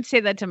 I didn't say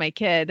that to my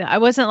kid. I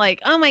wasn't like,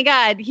 oh my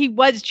God, he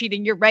was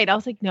cheating. You're right. I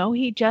was like, no,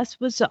 he just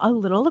was a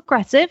little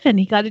aggressive and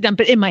he got it done.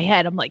 But in my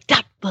head, I'm like,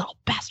 that little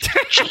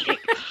bastard cheating.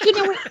 You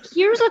know,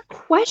 here's a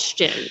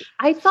question.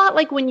 I thought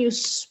like when you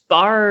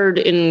sparred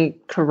in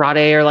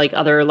karate or like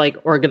other like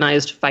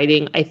organized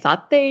fighting, I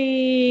thought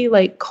they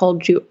like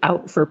called you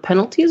out for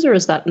penalties, or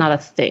is that not a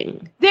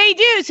thing? They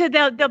do. So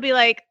they'll be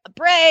like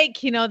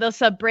break, you know, they'll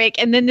sub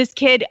break. And then this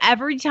kid,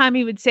 every time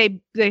he would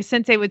say, the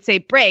sensei would say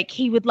break,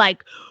 he would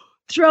like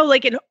throw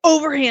like an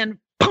overhand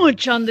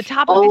punch on the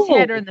top of his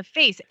head or in the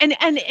face. And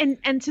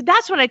so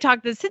that's what I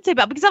talked to the sensei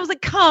about, because I was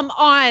like, come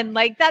on,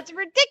 like that's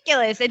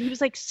ridiculous. And he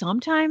was like,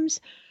 sometimes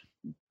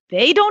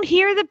they don't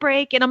hear the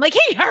break. And I'm like,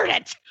 he heard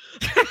it.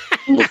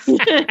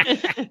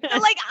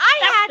 Like I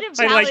had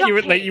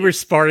to you were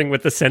sparring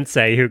with the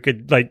sensei who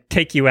could like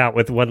take you out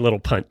with one little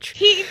punch.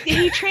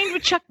 He trained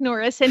with Chuck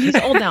Norris and he's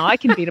old now. I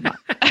can beat him up.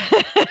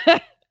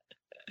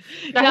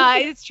 No,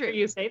 it's true.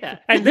 You say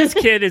that. And this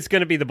kid is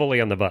going to be the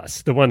bully on the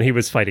bus, the one he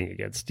was fighting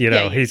against.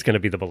 Yeah. He's going to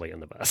be the bully on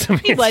the bus. I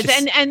mean, He was,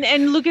 just-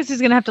 and Lucas is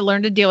going to have to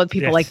learn to deal with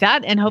people like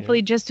that, and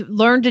hopefully just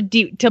learn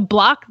to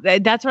block.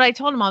 That's what I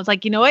told him. I was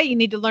like, you know what, you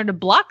need to learn to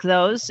block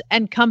those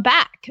and come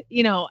back,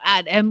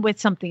 and with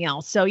something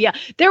else. So yeah,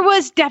 there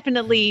was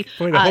definitely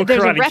Boy, the whole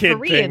there's a Karate Kid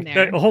referee thing, in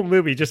there. the whole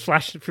movie just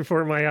flashed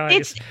before my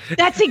eyes.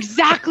 That's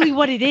exactly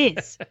what it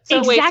is. So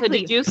exactly. wait, so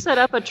did you set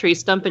up a tree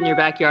stump in your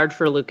backyard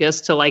for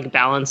Lucas to like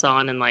balance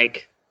on and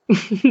like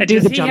And do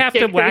does the he jump have to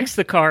kick? wax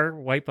the car?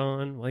 Wipe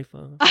on, wipe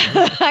off.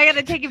 I got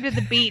to take him to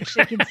the beach.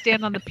 They can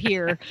stand on the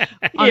pier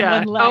on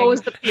one leg. Oh, it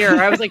was the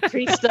pier. I was like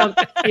tree stump,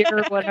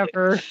 pier,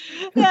 whatever.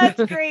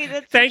 That's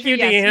great. Thank you,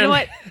 yes, Deanne. You know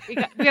what? We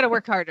got to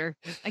work harder.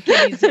 I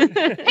can't use it.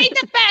 Paint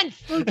the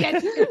fence,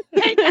 Lucas.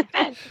 Paint the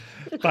fence.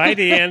 Bye,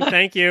 Deanne.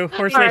 Thank you.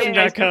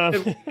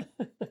 Horsenation.com.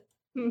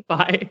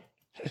 Bye.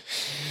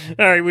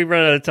 All right, we've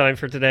run out of time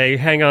for today.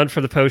 Hang on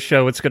for the post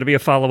show. It's going to be a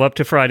follow-up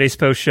to Friday's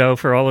post show.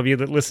 For all of you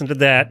that listen to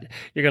that,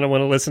 you're going to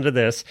want to listen to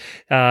this.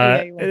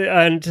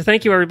 And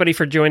thank you, everybody,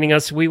 for joining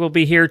us. We will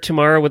be here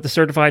tomorrow with the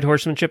Certified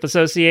Horsemanship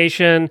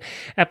Association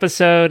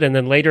episode. And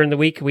then later in the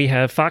week, we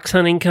have fox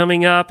hunting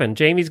coming up. And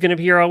Jamie's going to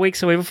be here all week.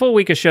 So we have a full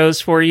week of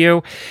shows for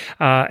you.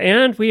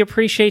 And we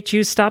appreciate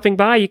you stopping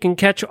by. You can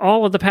catch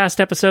all of the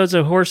past episodes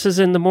of Horses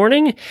in the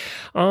Morning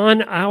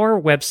on our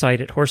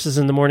website at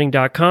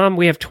horsesinthemorning.com.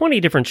 We have 20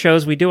 different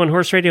shows we do on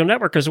Horse Radio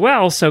Network as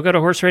well. So go to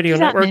Horse Radio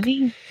Network.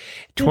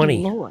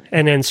 20.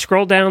 And then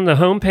scroll down the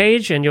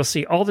homepage and you'll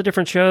see all the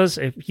different shows.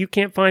 If you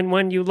can't find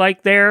one you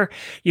like there,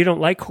 you don't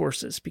like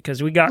horses,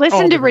 because we got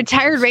Listen to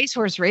Retired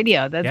Racehorse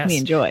Radio. That's Yes, me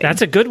enjoy.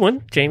 That's a good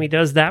one. Jamie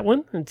does that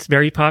one. It's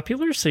very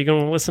popular, so you're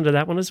going to listen to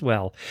that one as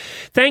well.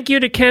 Thank you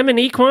to Kemin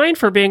Equine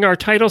for being our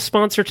title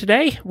sponsor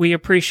today. We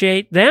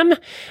appreciate them.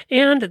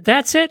 And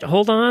that's it.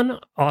 Hold on,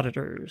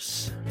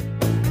 auditors.